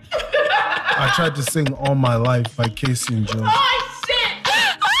 I tried to sing All My Life by Casey and Joe. Oh, shit!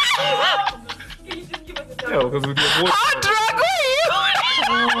 Can you just give us a time? Yeah, because with your voice. How drunk were you?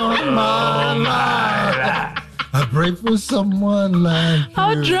 All my life. I pray for someone like you.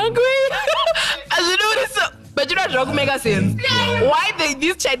 How drunk were you? As you know this, but you know drunk make sense. Why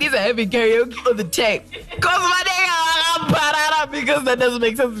these Chinese are having karaoke on the tape? Because that doesn't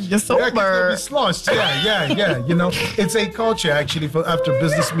make sense. You're sober. Yeah, sloshed. Yeah. You know, it's a culture actually for after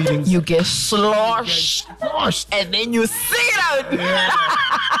business meetings. You get sloshed, and then you sing it out. Yeah.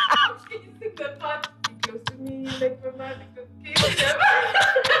 Can you sing that part? You're close to me like my mother.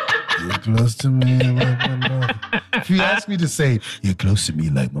 You're close to me like my mother. If you ask me to say, you're close to me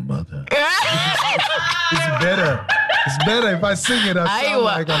like my mother, it's better. It's better if I sing it. I sound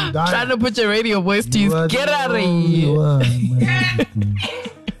like I'm dying. Trying to put your radio voice to use. Get out of here.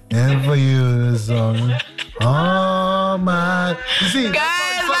 And for you, the song. Oh my. You see,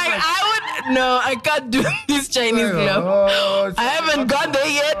 guys, like I can't do this Chinese club. I haven't gone there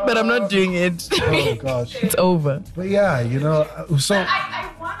yet, but I'm not doing it. Oh gosh. It's over. But yeah, you know, so. I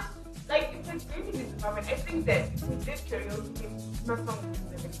want to, like, if it's going to this department, I think that if we did karaoke, my song would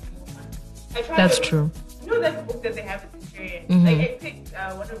be like more fun. That's true. You know that book that they have in Centurion? Like, I picked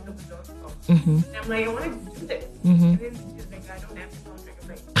one of the songs. And I'm like, I want to do this. And then she's like, I don't have the soundtrack. I'm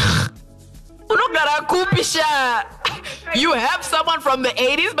like, You have someone from the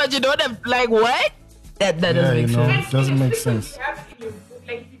 80s, but you don't have, like, what? That doesn't make sense. It doesn't make sense.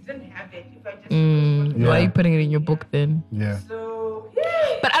 Like, if you didn't have it, if I just Why are you putting it in your book then? Yeah. So,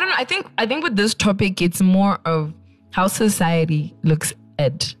 yeah. But I don't know. I think with this topic, it's more of how society looks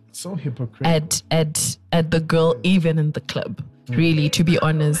at So hypocritical. at the girl, even in the club. Really, to be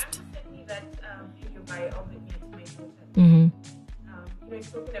honest. That video by Albert Meets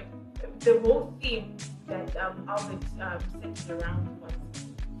the whole theme that Albert centered around was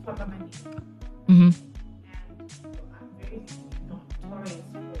Papa Money. And so I'm very notorious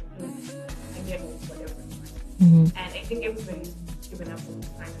for doing whatever. And I think everybody's given up on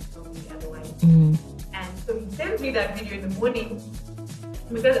trying to tell me otherwise. And so he sent me that video in the morning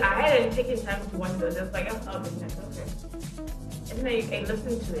because I hadn't taken time to watch it. I was just like, I'm Albert, okay. And then I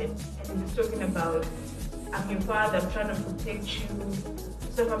listened to it, and he was talking about, I'm your father, I'm trying to protect you.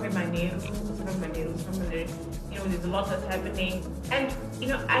 So from my nails, there's a lot that's happening. And,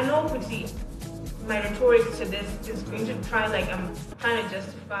 I know Kuti, my rhetoric to this is going to try, like, I'm trying to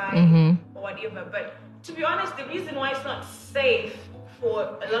justify or whatever. But to be honest, the reason why it's not safe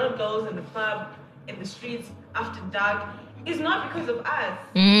for a lot of girls in the club, in the streets, after dark, is not because of us.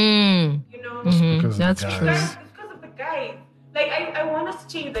 That's true. It's because of the guys. Like, I want us to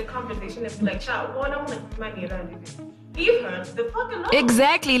change the conversation and be like, I want to money around it. Leave her the fuck alone.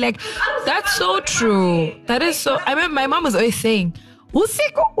 Exactly. Like, that's so true. That is so. I mean, my mom was always saying,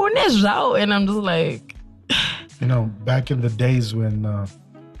 and I'm just like, back in the days when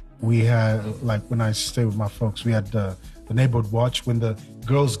we had, like, when I stayed with my folks, we had the neighborhood watch when the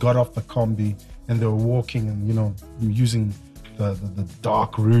girls got off the combi and they were walking and, using the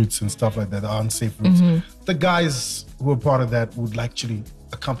dark routes and stuff like that, the unsafe routes. The guys who were part of that would actually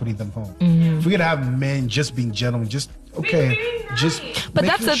accompany them home. If we could have men just being gentlemen, But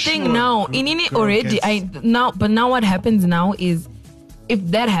that's the thing now. In it already, but now what happens now is, if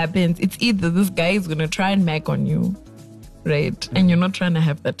that happens, it's either this guy is gonna try and mac on you, right? And you're not trying to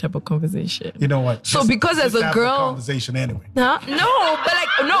have that type of conversation. You know what? So because as a have girl, the conversation anyway. Huh? No,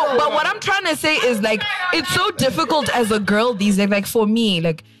 but what I'm trying to say is like it's so difficult as a girl these days. Like for me,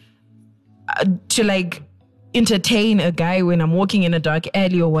 like to like entertain a guy when I'm walking in a dark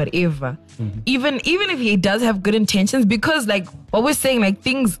alley or whatever. Mm-hmm. Even if he does have good intentions, because like what we're saying, like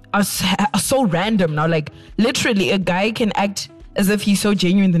things are so random now. Like literally, a guy can act as if he's so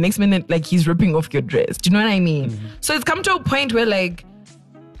genuine the next minute, like he's ripping off your dress. Do you know what I mean? Mm-hmm. So it's come to a point where like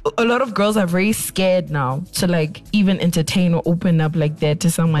a lot of girls are very scared now to like even entertain or open up like that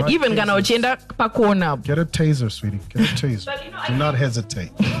to someone. Right, even gonna ochenda pakona. Get a taser, sweetie. Get a taser. Do not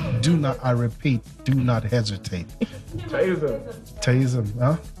hesitate. Do not. I repeat. Do not hesitate. Tase him,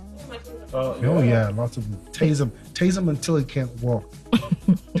 huh? Oh yeah, lots of them. Tase him until he can't walk.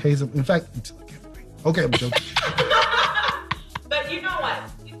 Tase him. In fact, until he can't breathe. Okay, I'm joking. But you know what?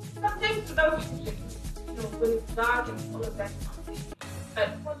 Sometimes without when it's dark and all of that. But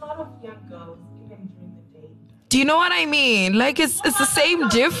for a lot of young girls, even during the day. Do you know what I mean? Like it's the same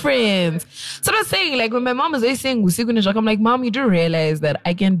difference. So I'm saying, like when my mom is always saying usiku ni joke, I'm like, Mom, you do realize that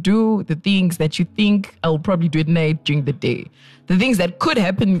I can do the things that you think I'll probably do at night during the day. The things that could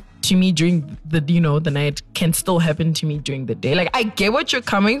happen to me during the the night can still happen to me during the day. Like I get what you're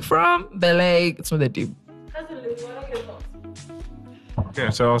coming from, but like it's not that deep. Cousin Louis, what are your thoughts? Yeah,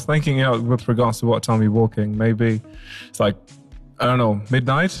 so I was thinking, with regards to what time you're walking, maybe it's like, I don't know,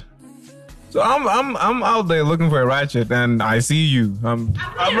 midnight. So I'm out there looking for a ratchet, and I see you. I'm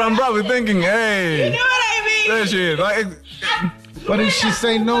probably thinking, hey, you know what I mean? That shit. Like, but if she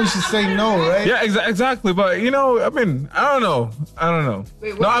say no, she say no, right? Yeah, exactly. But I mean, I don't know.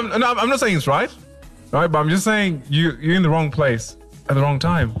 Wait, no, I'm not saying it's right? But I'm just saying you're in the wrong place at the wrong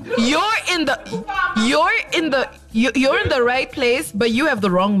time. You're in the right place, but you have the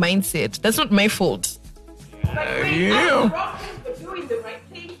wrong mindset. That's not my fault. Yeah.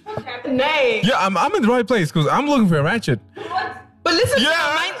 Nay. Yeah, I'm in the right place because I'm looking for a ratchet. But listen to your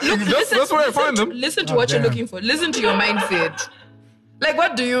mind. That's where I find them. Listen to what you're looking for. Listen to your mindset. Like,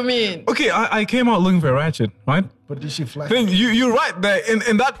 what do you mean? Okay, I came out looking for a ratchet, right? But did she flash? Then you're right there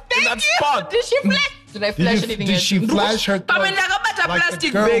in that spot. Did she flash? Did I flash anything? Did she flash her clothes? Like the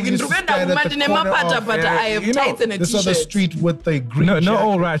girl who used to stand at the corner of, I have tights and a this t-shirt. other street with the green No, jacket. not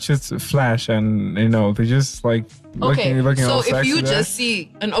all ratchets flash, and they just like looking so all if sexy you there. just see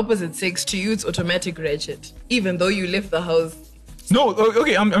an opposite sex, to you it's automatic ratchet, even though you left the house. No,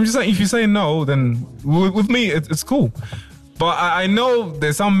 okay, I'm just saying, if you say no, then with me it's cool. But I know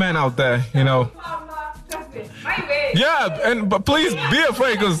there's some men out there, Yeah, but please be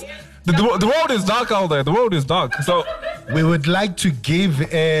afraid, because the world is dark out there. The world is dark. So we would like to give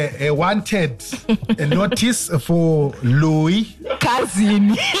a wanted a notice for Louis.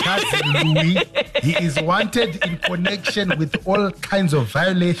 Cousin Louis. He is wanted in connection with all kinds of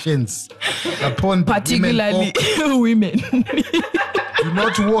violations upon particularly women. Do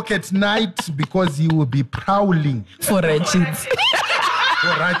not walk at night because he will be prowling for ratchets.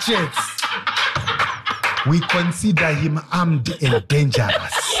 We consider him armed and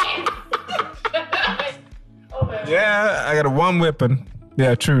dangerous. yeah, I got one weapon.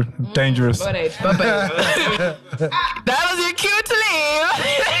 Yeah, true. Dangerous. All right, bye-bye. That was your cue to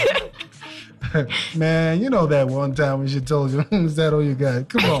leave. Man, you know that one time when she told you, is that all you got?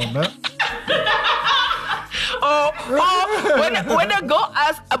 Come on, man. When a girl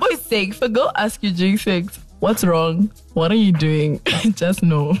asks, I'm always saying, if a girl asks you during sex, what's wrong? What are you doing? Just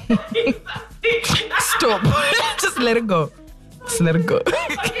no. Stop. Just let it go. Just let it go.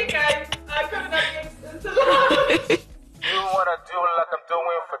 Okay, guys. Coming up next. Do what I do like I'm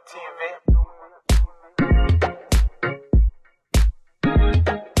doing for TV.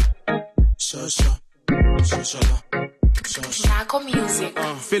 Chaco music.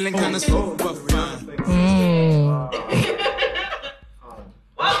 Feeling kind of slow, but fine.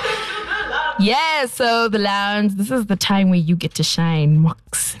 Yeah, so the lounge, this is the time where you get to shine,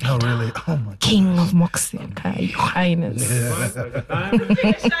 Mox. Oh, really? Oh, my God. King of Moxie, okay, your highness.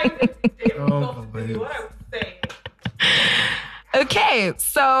 Okay,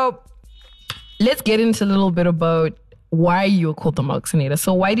 so let's get into a little bit about why you were called the Moxinator.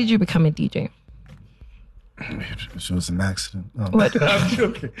 So why did you become a DJ? It was an accident. Oh. What? I'm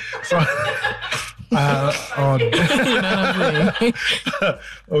joking.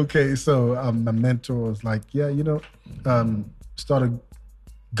 Okay, so my mentor was like,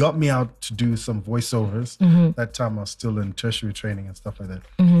 got me out to do some voiceovers. Mm-hmm. That time I was still in tertiary training and stuff like that.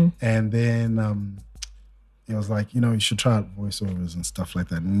 Mm-hmm. And then he was like, you should try out voiceovers and stuff like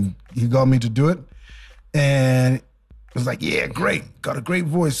that. And he got me to do it. And it was like, yeah, great. Got a great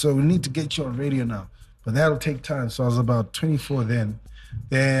voice, so we need to get you on radio now. but that'll take time. So I was about 24 then.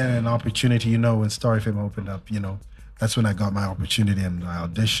 Then an opportunity, when Star FM opened up, that's when I got my opportunity and I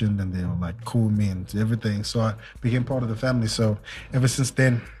auditioned and they were like cool with me and everything. So I became part of the family. So ever since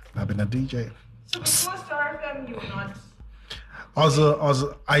then, I've been a DJ. So before Star FM, you were not...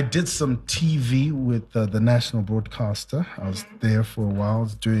 I did some TV with the national broadcaster. I was there for a while.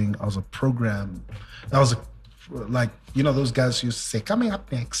 I was a program. I was those guys who used to say, coming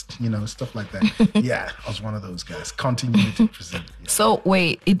up next, stuff like that. Yeah, I was one of those guys. Continuity present. Yeah. So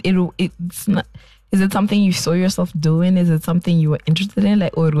wait, it's not... Is it something you saw yourself doing? Is it something you were interested in?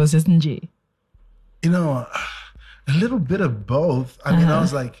 Or it was just NG? A little bit of both. I mean, I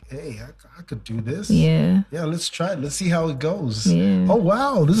was like, hey, I could do this. Yeah. Yeah, let's try it. Let's see how it goes. Yeah. Oh,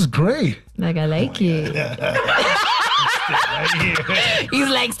 wow, this is great. I like it. He's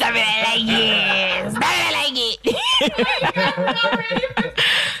like, stop it, I like it. Stop it, I like it.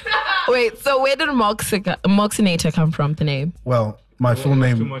 Wait, so where did Moxinator come from, the name? Well, my full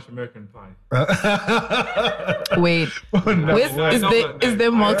name... Too much American Pie. Wait, is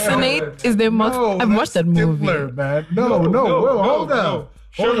there Moxinate? Is there Mox? No, I've watched that movie. Stifler, man. No, hold on.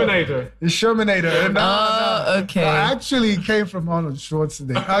 Shermanator. It's Shermanator. Okay. I actually came from Arnold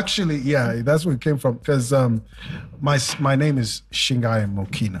Schwarzenegger. Actually, yeah, that's where it came from. Because my name is Shingai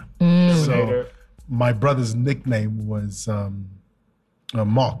Mokina. So my brother's nickname was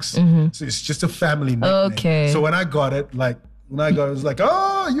Mox. So it's just a family nickname. Okay. So when I got it, it was like,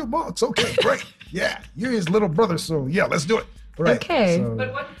 oh, you're Mox. Okay, great. Yeah, you're his little brother. So yeah, let's do it. Right. Okay. So,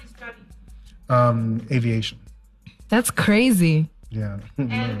 But what did you study? aviation. That's crazy. Yeah. And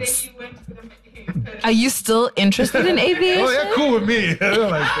then you went to the... Are you still interested in aviation? Oh, yeah, cool with me.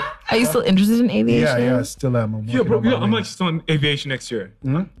 Are you still interested in aviation? Yeah, I still am. I'm Yeah, bro, working on my I'm wings. actually starting aviation next year.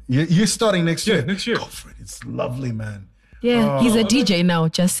 You're starting next year? Yeah, next year. Go for it. It's lovely, man. Yeah, he's a DJ now,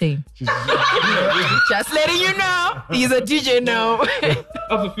 just saying. Just letting you know, he's a DJ now.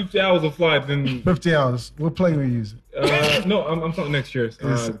 After 50 hours of flight, then... 50 hours. What plane we use? No, I'm starting next year.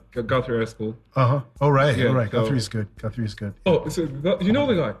 Guthrie Air School. Uh-huh. All right, Yeah, all right. so- Guthrie's good. Guthrie's good. Oh, so, you know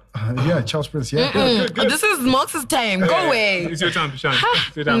the guy? Yeah, Charles Prince, yeah. Good. This is Mox's time. Go away. It's your time to shine.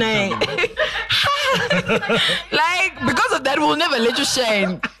 It's your time to Nah. shine. Because of that, we'll never let you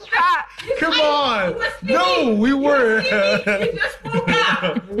shine. Come on. No, we were. You just woke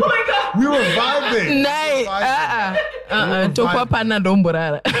up. Oh my God. We were vibing.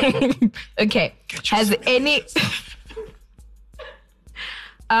 Okay.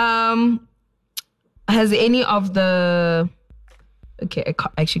 Has any of the... Okay, I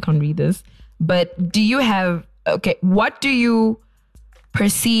actually can't read this. But do you have... Okay, what do you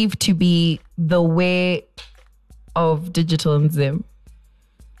perceive to be the way of digital in Zim?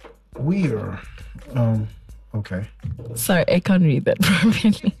 We're. Okay. Sorry, I can't read that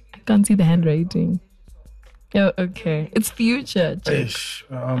properly. I can't see the handwriting. Oh, okay. It's future. Ish.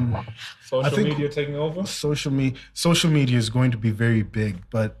 Social think- media taking over? Social media is going to be very big,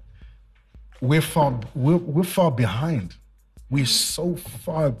 but we're far behind. We're so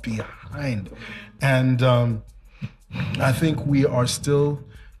far behind, and I think we still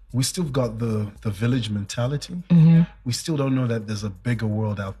got the village mentality. We still don't know that there's a bigger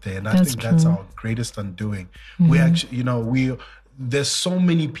world out there, and I think that's our greatest undoing. We actually, there's so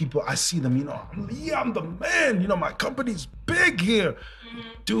many people. I see them. I'm the man. My company's big here.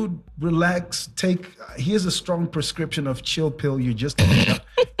 Dude, relax. Here's a strong prescription of chill pill. You're just a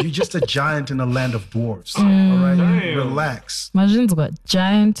giant in a land of dwarves. All right, Damn. relax. Imagine got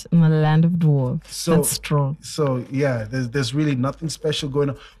giant in the land of dwarves. That's strong. So yeah, there's really nothing special going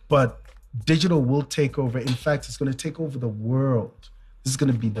on. But digital will take over. In fact, it's going to take over the world. This is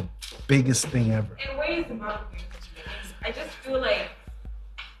going to be the biggest thing ever. And where is Zimbabwe going to be? I just feel like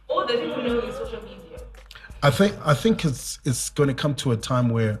all the people know is social media. I think it's going to come to a time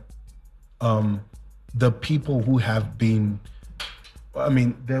where the people who have been,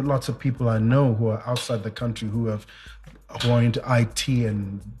 there are lots of people I know who are outside the country who are into IT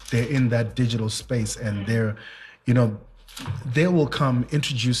and they're in that digital space and they will come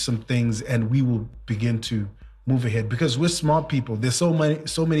introduce some things and we will begin to move ahead because we're smart people. There's so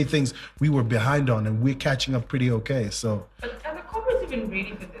many things we were behind on and we're catching up pretty okay. So. But are the corporates even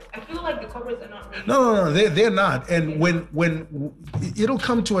ready for this? I feel like the corporates are not ready. No, they're not. And when it'll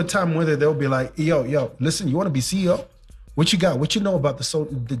come to a time where they'll be like, yo, listen, you want to be CEO? What you got? What you know about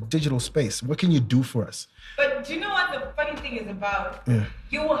the digital space? What can you do for us? But do you know what the funny thing is about? Yeah.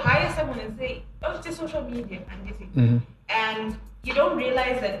 You will hire someone and say, oh, it's just social media and this. And you don't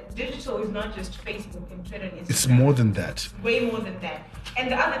realize that digital is not just Facebook and Twitter and Instagram. It's more than that. Way more than that.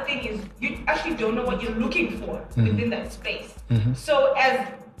 And the other thing is you actually don't know what you're looking for within that space. So as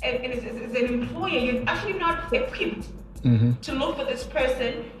and as an employer, you're actually not equipped to look for this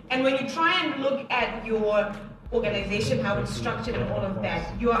person. And when you try and look at your organization, how it's structured and all of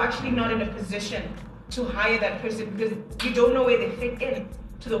that, you are actually not in a position to hire that person because you don't know where they fit in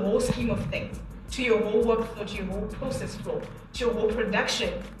to the whole scheme of things, to your whole workflow, to your whole process flow, to your whole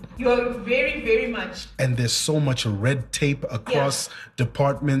production. You are very, very much. And there's so much red tape across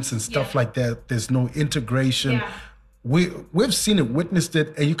departments and stuff like that. There's no integration. Yeah. We've seen it, witnessed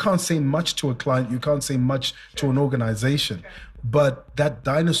it, and you can't say much to a client. You can't say much to an organization. But that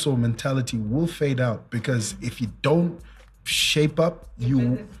dinosaur mentality will fade out because if you don't shape up,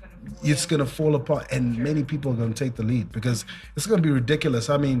 it's going to fall apart, and many people are going to take the lead because it's going to be ridiculous.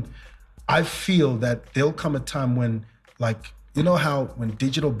 I mean, I feel that there'll come a time when, like, you know how when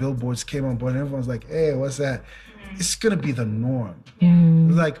digital billboards came on board and everyone's like, hey, what's that? It's going to be the norm.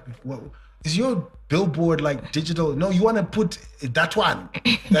 Like, what, is your billboard like digital? No, you want to put that one,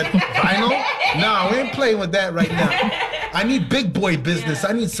 that vinyl? No, we ain't playing with that right now. I need big boy business.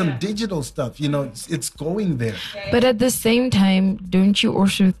 I need some digital stuff. You know, it's going there. But at the same time, don't you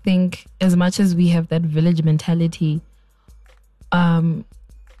also think, as much as we have that village mentality,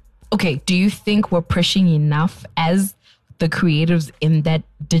 okay, do you think we're pushing enough as the creatives in that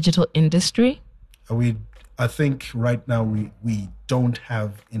digital industry? I think right now we don't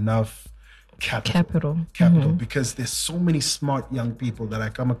have enough capital because there's so many smart young people that I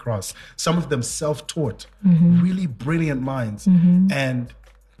come across, some of them self-taught, really brilliant minds, and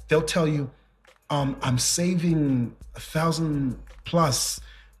they'll tell you, I'm saving $1,000+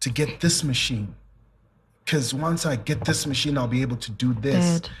 to get this machine because once I get this machine I'll be able to do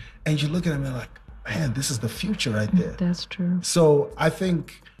this. And you look at them and like, man, this is the future right there. That's true. So I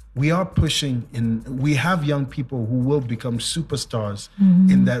think we are pushing in, we have young people who will become superstars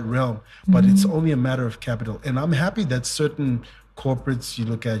in that realm, but it's only a matter of capital. And I'm happy that certain corporates, you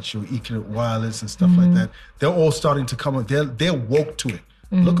look at your Econet Wireless and stuff like that, they're all starting to come up. They're woke to it.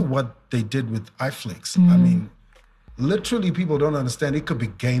 Look at what they did with iFlix. I mean, literally people don't understand. It could be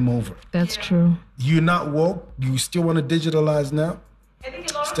game over. That's true. You're not woke. You still want to digitalize now? I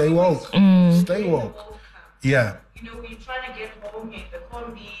think a lot Stay of woke. Stay woke. Yeah. You know, we're trying to get home in the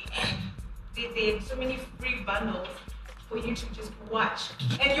combi, and they had so many free bundles for you to just watch.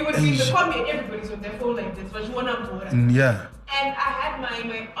 And you would be in the combi, and everybody's on their phone like this, but you want to Yeah. And I had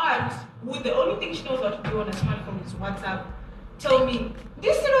my aunt, who the only thing she knows how to do on a smartphone is WhatsApp, tell me,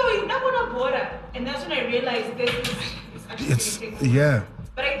 this is not going to border. And that's when I realized this is actually going to take over.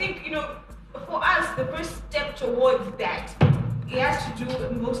 But I think, you know, for us, the first step towards that, it has to do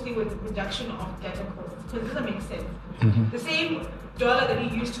mostly with the reduction of data costs, because it doesn't make sense. The same dollar that you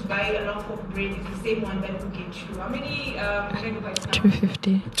used to buy a lump of bread is the same one that will get you. How many megabytes now?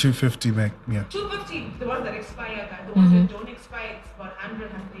 250. 250 meg, yeah. 250, the ones that expire, the ones that don't expire, it's about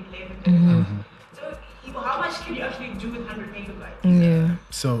 100, 111. So how much can you actually do with 100 megabytes? Yeah.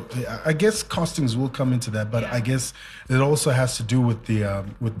 So I guess costings will come into that, but I guess it also has to do with the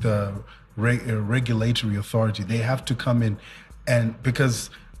regulatory authority. They have to come in, and because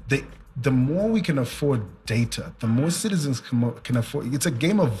the more we can afford data, the more citizens can afford. It's a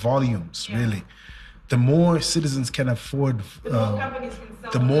game of volumes, really. The more citizens can afford,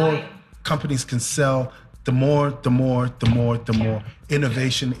 the more companies can sell. The more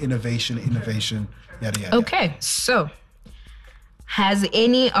innovation, yada yada. Okay, so has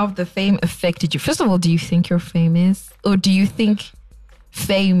any of the fame affected you? First of all, do you think you're famous, or do you think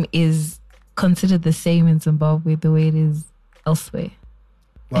fame is considered the same in Zimbabwe the way it is elsewhere?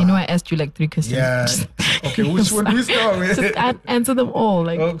 Wow. I know I asked you like 3 questions. Yeah. Okay, which one do we start with? Just answer them all.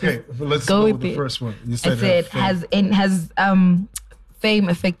 Like, okay, let's go with the first one. You said, has fame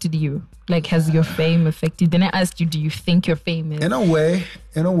affected you? Like, has your fame affected? Then I asked you, do you think you're famous? In a way,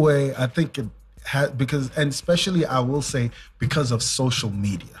 I think it has, because, and especially I will say because of social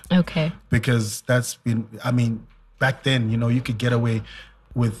media. Okay. Because that's been, I mean, back then, you know, you could get away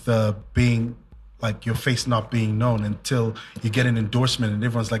with being like your face not being known until you get an endorsement and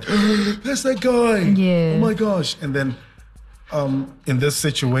everyone's like, oh, that's that guy. Yeah. Oh my gosh. And then in this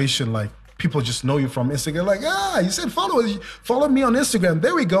situation, like, people just know you from Instagram. Like, you said follow me on Instagram.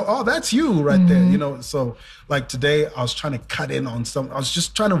 There we go. Oh, that's you right there. You know, so like today I was trying to cut in on I was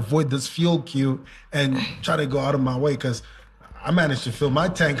just trying to avoid this fuel queue and try to go out of my way because I managed to fill my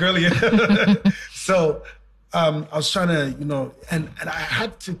tank earlier. So I was trying to, you know, and I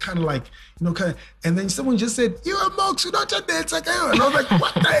had to kind of like, you know, and then someone just said, "You are Mox, you not your dance." And I was like,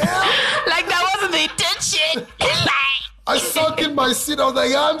 what the hell? Like, that wasn't the intention. I sunk in my seat. I was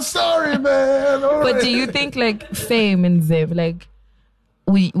like, I'm sorry, man. But do you think like fame in Zim, like,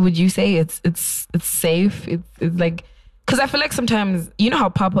 would you say it's safe? It's like, because I feel like sometimes, you know how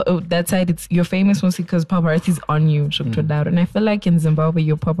that side, you're famous mostly because paparazzi's on you, and I feel like in Zimbabwe,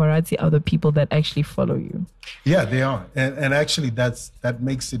 your paparazzi are the people that actually follow you. Yeah, they are, and actually that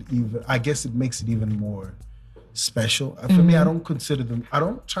makes it even. I guess it makes it even more special. For me, I don't consider them. I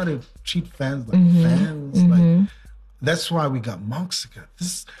don't try to treat fans like fans. Like that's why we got Moxica.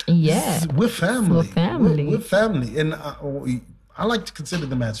 We're family. We're family, and I like to consider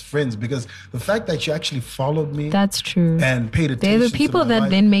them as friends because the fact that you actually followed me. That's true. And paid attention. They're the people that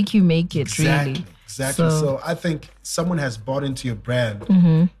then make you make it, exactly, really. Exactly. So I think someone has bought into your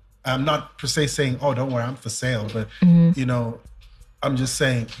brand. I'm not per se saying, oh, don't worry, I'm for sale. But, you know, I'm just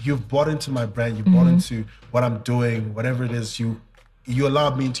saying you've bought into my brand. You bought into what I'm doing, whatever it is. You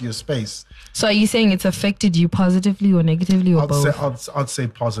allowed me into your space. So are you saying it's affected you positively or negatively or both? I'd say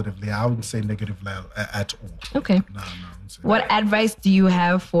positively. I wouldn't say negatively at all. Okay. No. What advice do you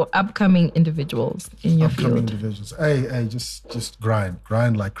have for upcoming individuals in your field? Upcoming individuals. Hey, just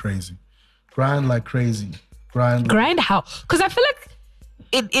grind like crazy. Grind like crazy. Grind how? Because I feel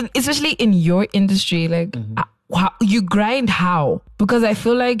like, especially in your industry, like, how, you grind how? Because I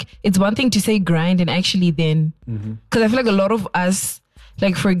feel like it's one thing to say grind and actually then, because I feel like a lot of us,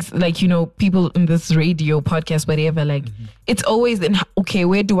 like, you know, people in this radio podcast, whatever, like, it's always then, okay,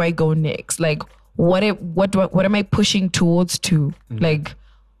 where do I go next? Like, what am I pushing towards to? Like,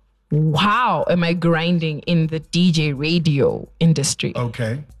 how am I grinding in the DJ radio industry?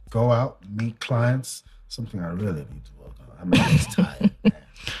 Okay, go out, meet clients. Something I really need to work on. I'm just tired. Man.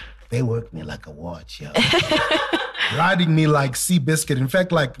 They work me like a watch, yo. Riding me like Seabiscuit. In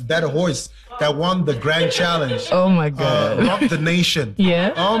fact, like that horse that won the Grand Challenge. Oh my God. Rock the Nation.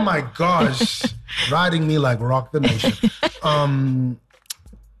 Yeah. Oh my gosh. Riding me like Rock the Nation.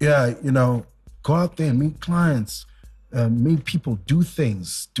 Yeah, you know, go out there, meet clients, meet people, do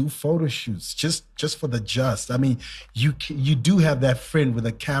things, do photo shoots, just for the just. I mean, you do have that friend with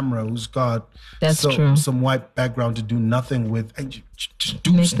a camera who's got some white background to do nothing with, and you just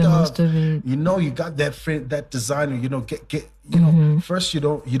do Make stuff. the most of it. You know, you got that friend, that designer. You know, get you know. First, you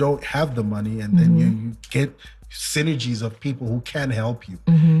don't have the money, and then you get synergies of people who can help you,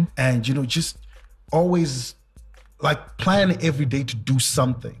 and you know, just always like plan every day to do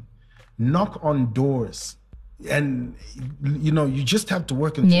something. Knock on doors, and you know, you just have to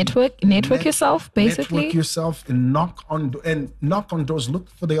work and network yourself, basically. Network yourself and knock on doors. Look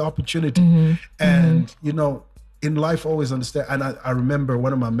for the opportunity, and you know, in life, always understand. And I remember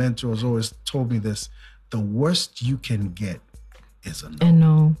one of my mentors always told me this: the worst you can get is a no. I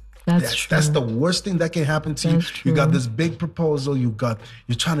know. That's true. That's the worst thing that can happen to you. True. You got this big proposal. You're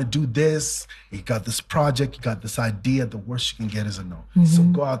trying to do this. You got this project. You got this idea. The worst you can get is a no. So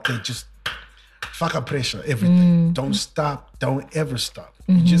go out there, just fuck up pressure, everything. Don't stop. Don't ever stop.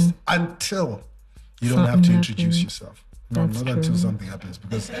 You just until you don't have to introduce yourself. No, not until something happens.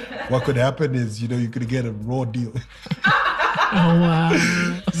 Because what could happen is, you know, you could get a raw deal. Oh wow.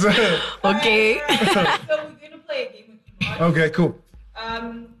 Okay. So we're gonna play a game with you, Mark. Okay, cool.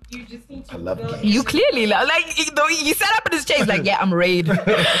 You just need to. I love games. You clearly like you set up in his chase like, yeah, I'm raid. Okay,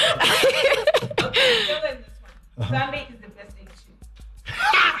 fill in this one. Sunday is the best day to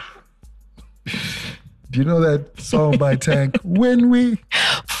shoot. Do you know that song by Tank? When we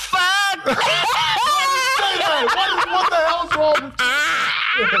Fuck. what the hell's wrong with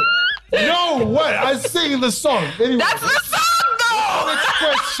you? No, what? I sing the song. Anyway, That's the song though. next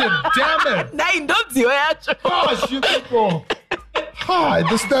question. Damn it. Nine, don't do it. Gosh, you people. Hi,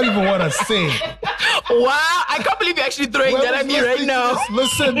 that's not even what I say. Wow, I can't believe you're actually throwing that at me right now.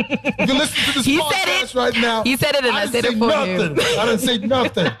 Listen, you can listen to this He podcast said it right now. He said it and I said it for nothing. him. I didn't say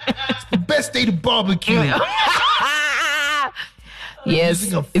nothing. It's the best day to barbecue.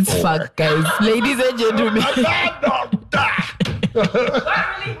 Yes, it's fuck, guys. Ladies and gentlemen. What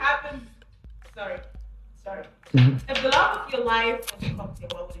really happened? Sorry. If the love of your life was a cocktail,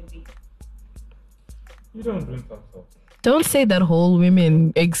 what would it be? You don't drink alcohol. Don't say that whole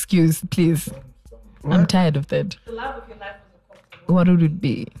women excuse, please. I'm tired of that. The love of your life was a cocktail. What would it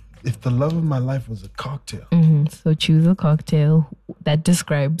be? If the love of my life was a cocktail. So choose a cocktail that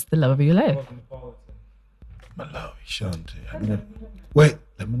describes the love of your life. My love, Shanti. Wait,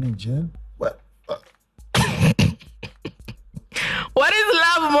 lemonade gin? What? What is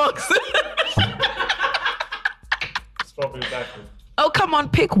love, Mox? Strawberry daiquiri. Oh, come on,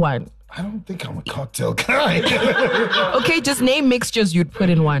 pick one. I don't think I'm a cocktail guy. Okay, just name mixtures you'd put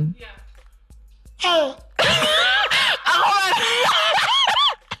in one. Okay,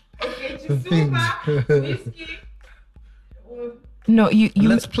 Chisuba, whiskey. No, you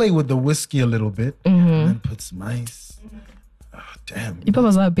Let's play with the whiskey a little bit and then put some ice. Oh, damn. You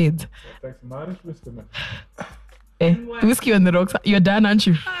papa's not bed. Take some Irish whiskey, man. Whiskey on the rocks. You're done, aren't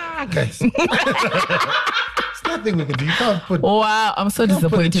you? Guys. There's nothing we can do. You can't put. Wow, I'm so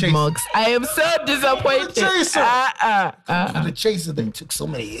disappointed, Mox. I am so disappointed. The chaser, they took so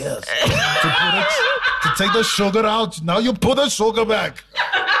many years to take the sugar out. Now you put the sugar back.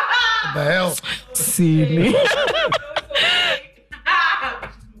 What the hell? Silly.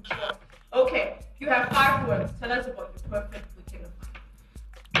 Okay, you have 5 words. Tell us about your perfect weekend of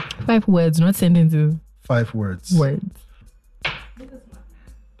fun. 5 words, not sentences. 5 words. Words.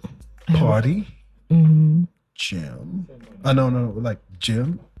 Party. Gym. No, like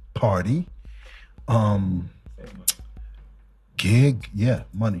gym, party. Gig. Yeah,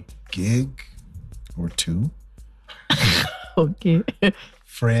 money. Gig or 2. Okay.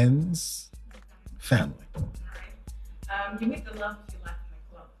 Friends. Family. You meet the love of your life in the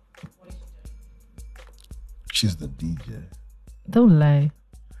club. What is she doing? She's the DJ. Don't lie.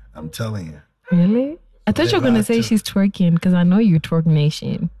 I'm telling you. Really? I thought you were going to say she's twerking because I know you twerk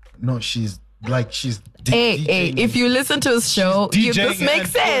nation. No, she's Hey, if you listen to his show, this makes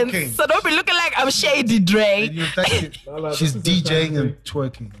sense. Twerking. So don't be looking like I'm shady, Drey. She's DJing and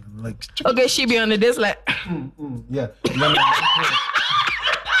twerking. Like, okay, she be on it. This like, yeah.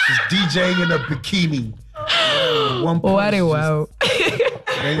 She's DJing in a bikini. What a wow.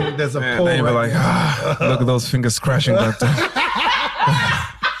 And there's a pole. Then you'll be right like, look at those fingers crashing back there.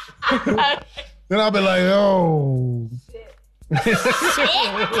 Then I'll be like, oh. All right.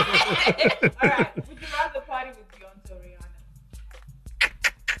 Would you rather party with Beyonce or Rihanna?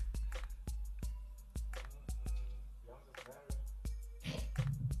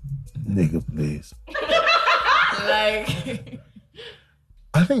 Nigga, please. like.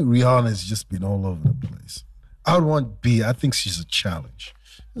 I think Rihanna's just been all over the place. I would want B. I think she's a challenge.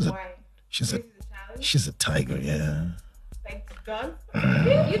 Why? She's a challenge? She's a tiger, yeah. Like guns?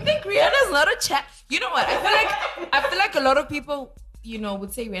 You think Rihanna's not a chat? You know what? I feel like a lot of people,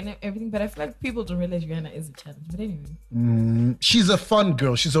 would say Rihanna everything, but I feel like people don't realize Rihanna is a challenge. But anyway. She's a fun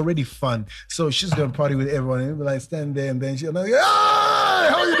girl. She's already fun. So she's gonna party with everyone and be like, stand there, and then she'll like, ah,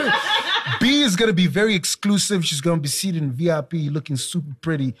 how you doing? B is gonna be very exclusive. She's gonna be seated in VIP, looking super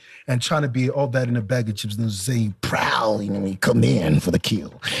pretty, and trying to be all that in a bag of chips, and saying proud, when you come in for the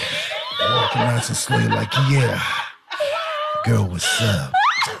kill. Walking nice and slow, like, yeah. Girl, what's up?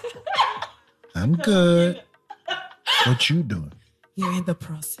 I'm good. What you doing? You're in the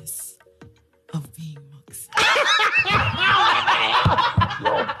process of being Mox.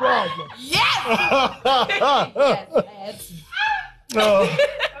 No problem. Yes! Yes. Oh.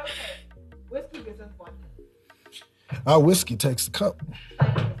 Whiskey versus vodka. Our whiskey takes the cup.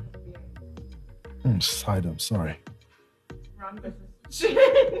 Cider, I'm sorry. Rum versus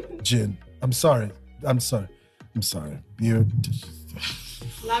gin. Gin. I'm sorry. Beer.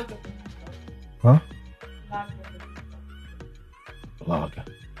 Lager. Huh? Lager. Lager.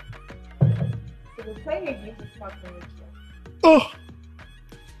 So we're playing a game to fuck the rich girl. Oh.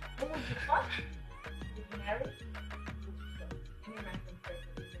 Who would you fuck? Would you marry? Would you kill? Any random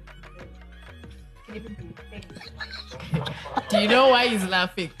person. Can even be famous. Do you know why he's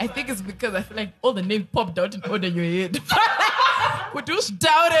laughing? I think it's because I feel like all the names popped out in order in your head. We just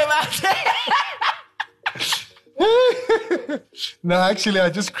down him. No, actually, I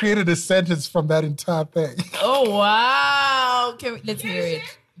just created a sentence from that entire thing. Oh, wow. Let's hear it.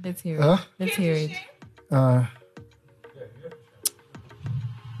 Let's hear it. Huh? Let's hear it. I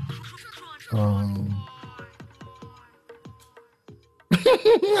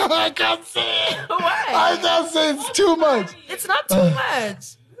can't say it. Why? I can't say it's too much. It's not too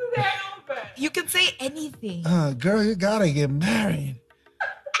much. You can say anything. Girl, you gotta get married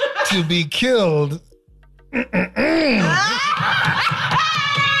to be killed.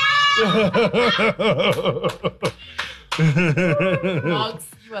 Mox,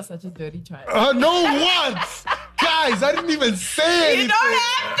 you are such a dirty child. No, once. Guys, I didn't even say anything. You don't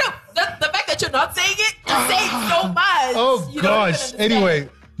have to. The fact that you're not saying it, you're saying so much. Oh, You don't gosh. even understand. Anyway,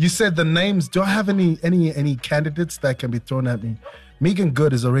 you said the names. Do I have any candidates that can be thrown at me? Megan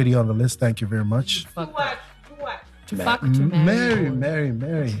Good is already on the list. Thank you very much. Who what? To fuck, to marry.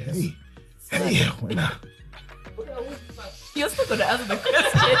 Mary. Hey, when You're still going to answer the question. You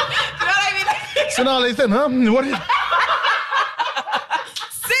know what I mean? So now, Lathan, huh? What is...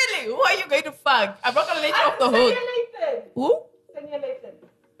 Silly. Who are you going to fuck? I'm not going to let you off the hook. Who?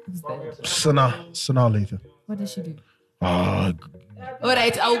 So now, Lathan. What did she do? Oh, All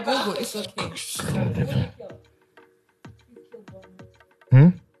right, I'll Google. It's okay.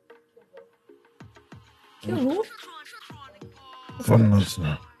 Kill who? one knows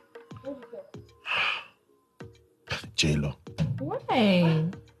now. J-Lo. Why?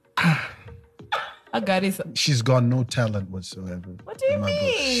 I got it. She's got no talent whatsoever. What do you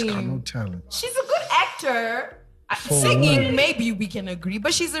mean? She's got no talent. She's a good actor. Singing, maybe we can agree,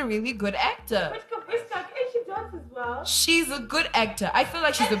 but she's a really good actor. But Kabista, and she does as well. She's a good actor. I feel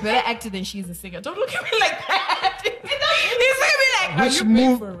like she's a better actor than she is a singer. Don't look at me like that. He's looking at me like, are you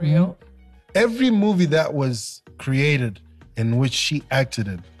being for real? Every movie that was created in which she acted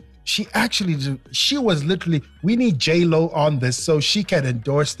in, she was literally, we need J-Lo on this so she can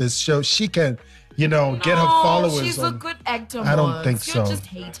endorse this show. She can, get her followers. She's a good actor. I don't think You're so. just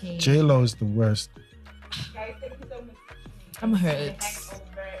hating. J-Lo is the worst. Guys, thank you so much. I'm hurt.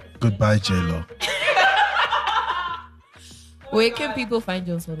 Goodbye, J-Lo. Where can people find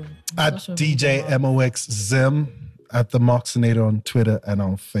you on social At DJ MOX Zim, at the Moxinator on Twitter and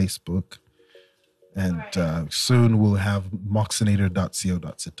on Facebook. And soon we'll have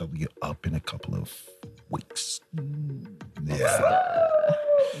moxinator.co.zw up in a couple of weeks. Yeah.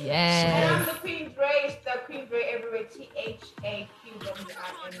 Yeah. I'm the Queen Drey. It's the Queen Drey everywhere. THAQWINDREY.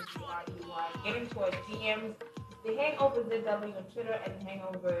 Get into our DMs. The Hangover ZW on Twitter and the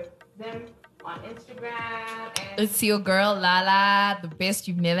Hangover Zim on Instagram. And It's your girl Lala, the best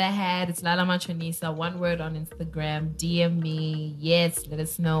you've never had. It's Lala Machonisa. One word on Instagram. DM me. Yes, let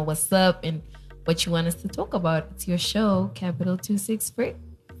us know what's up and what you want us to talk about. It's your show, Capital 26 Free.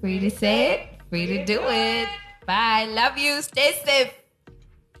 Free to say it, free to do it. Bye. Love you. Stay safe.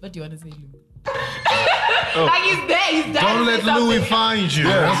 What do you want to say, Louis? like he's there. He's done. Don't let Louis find you.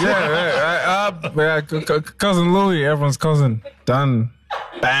 Yeah. Cousin Louis, everyone's cousin. Done.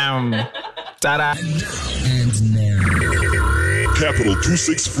 Bam. Ta-da. Capital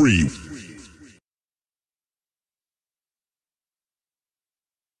 26 Free.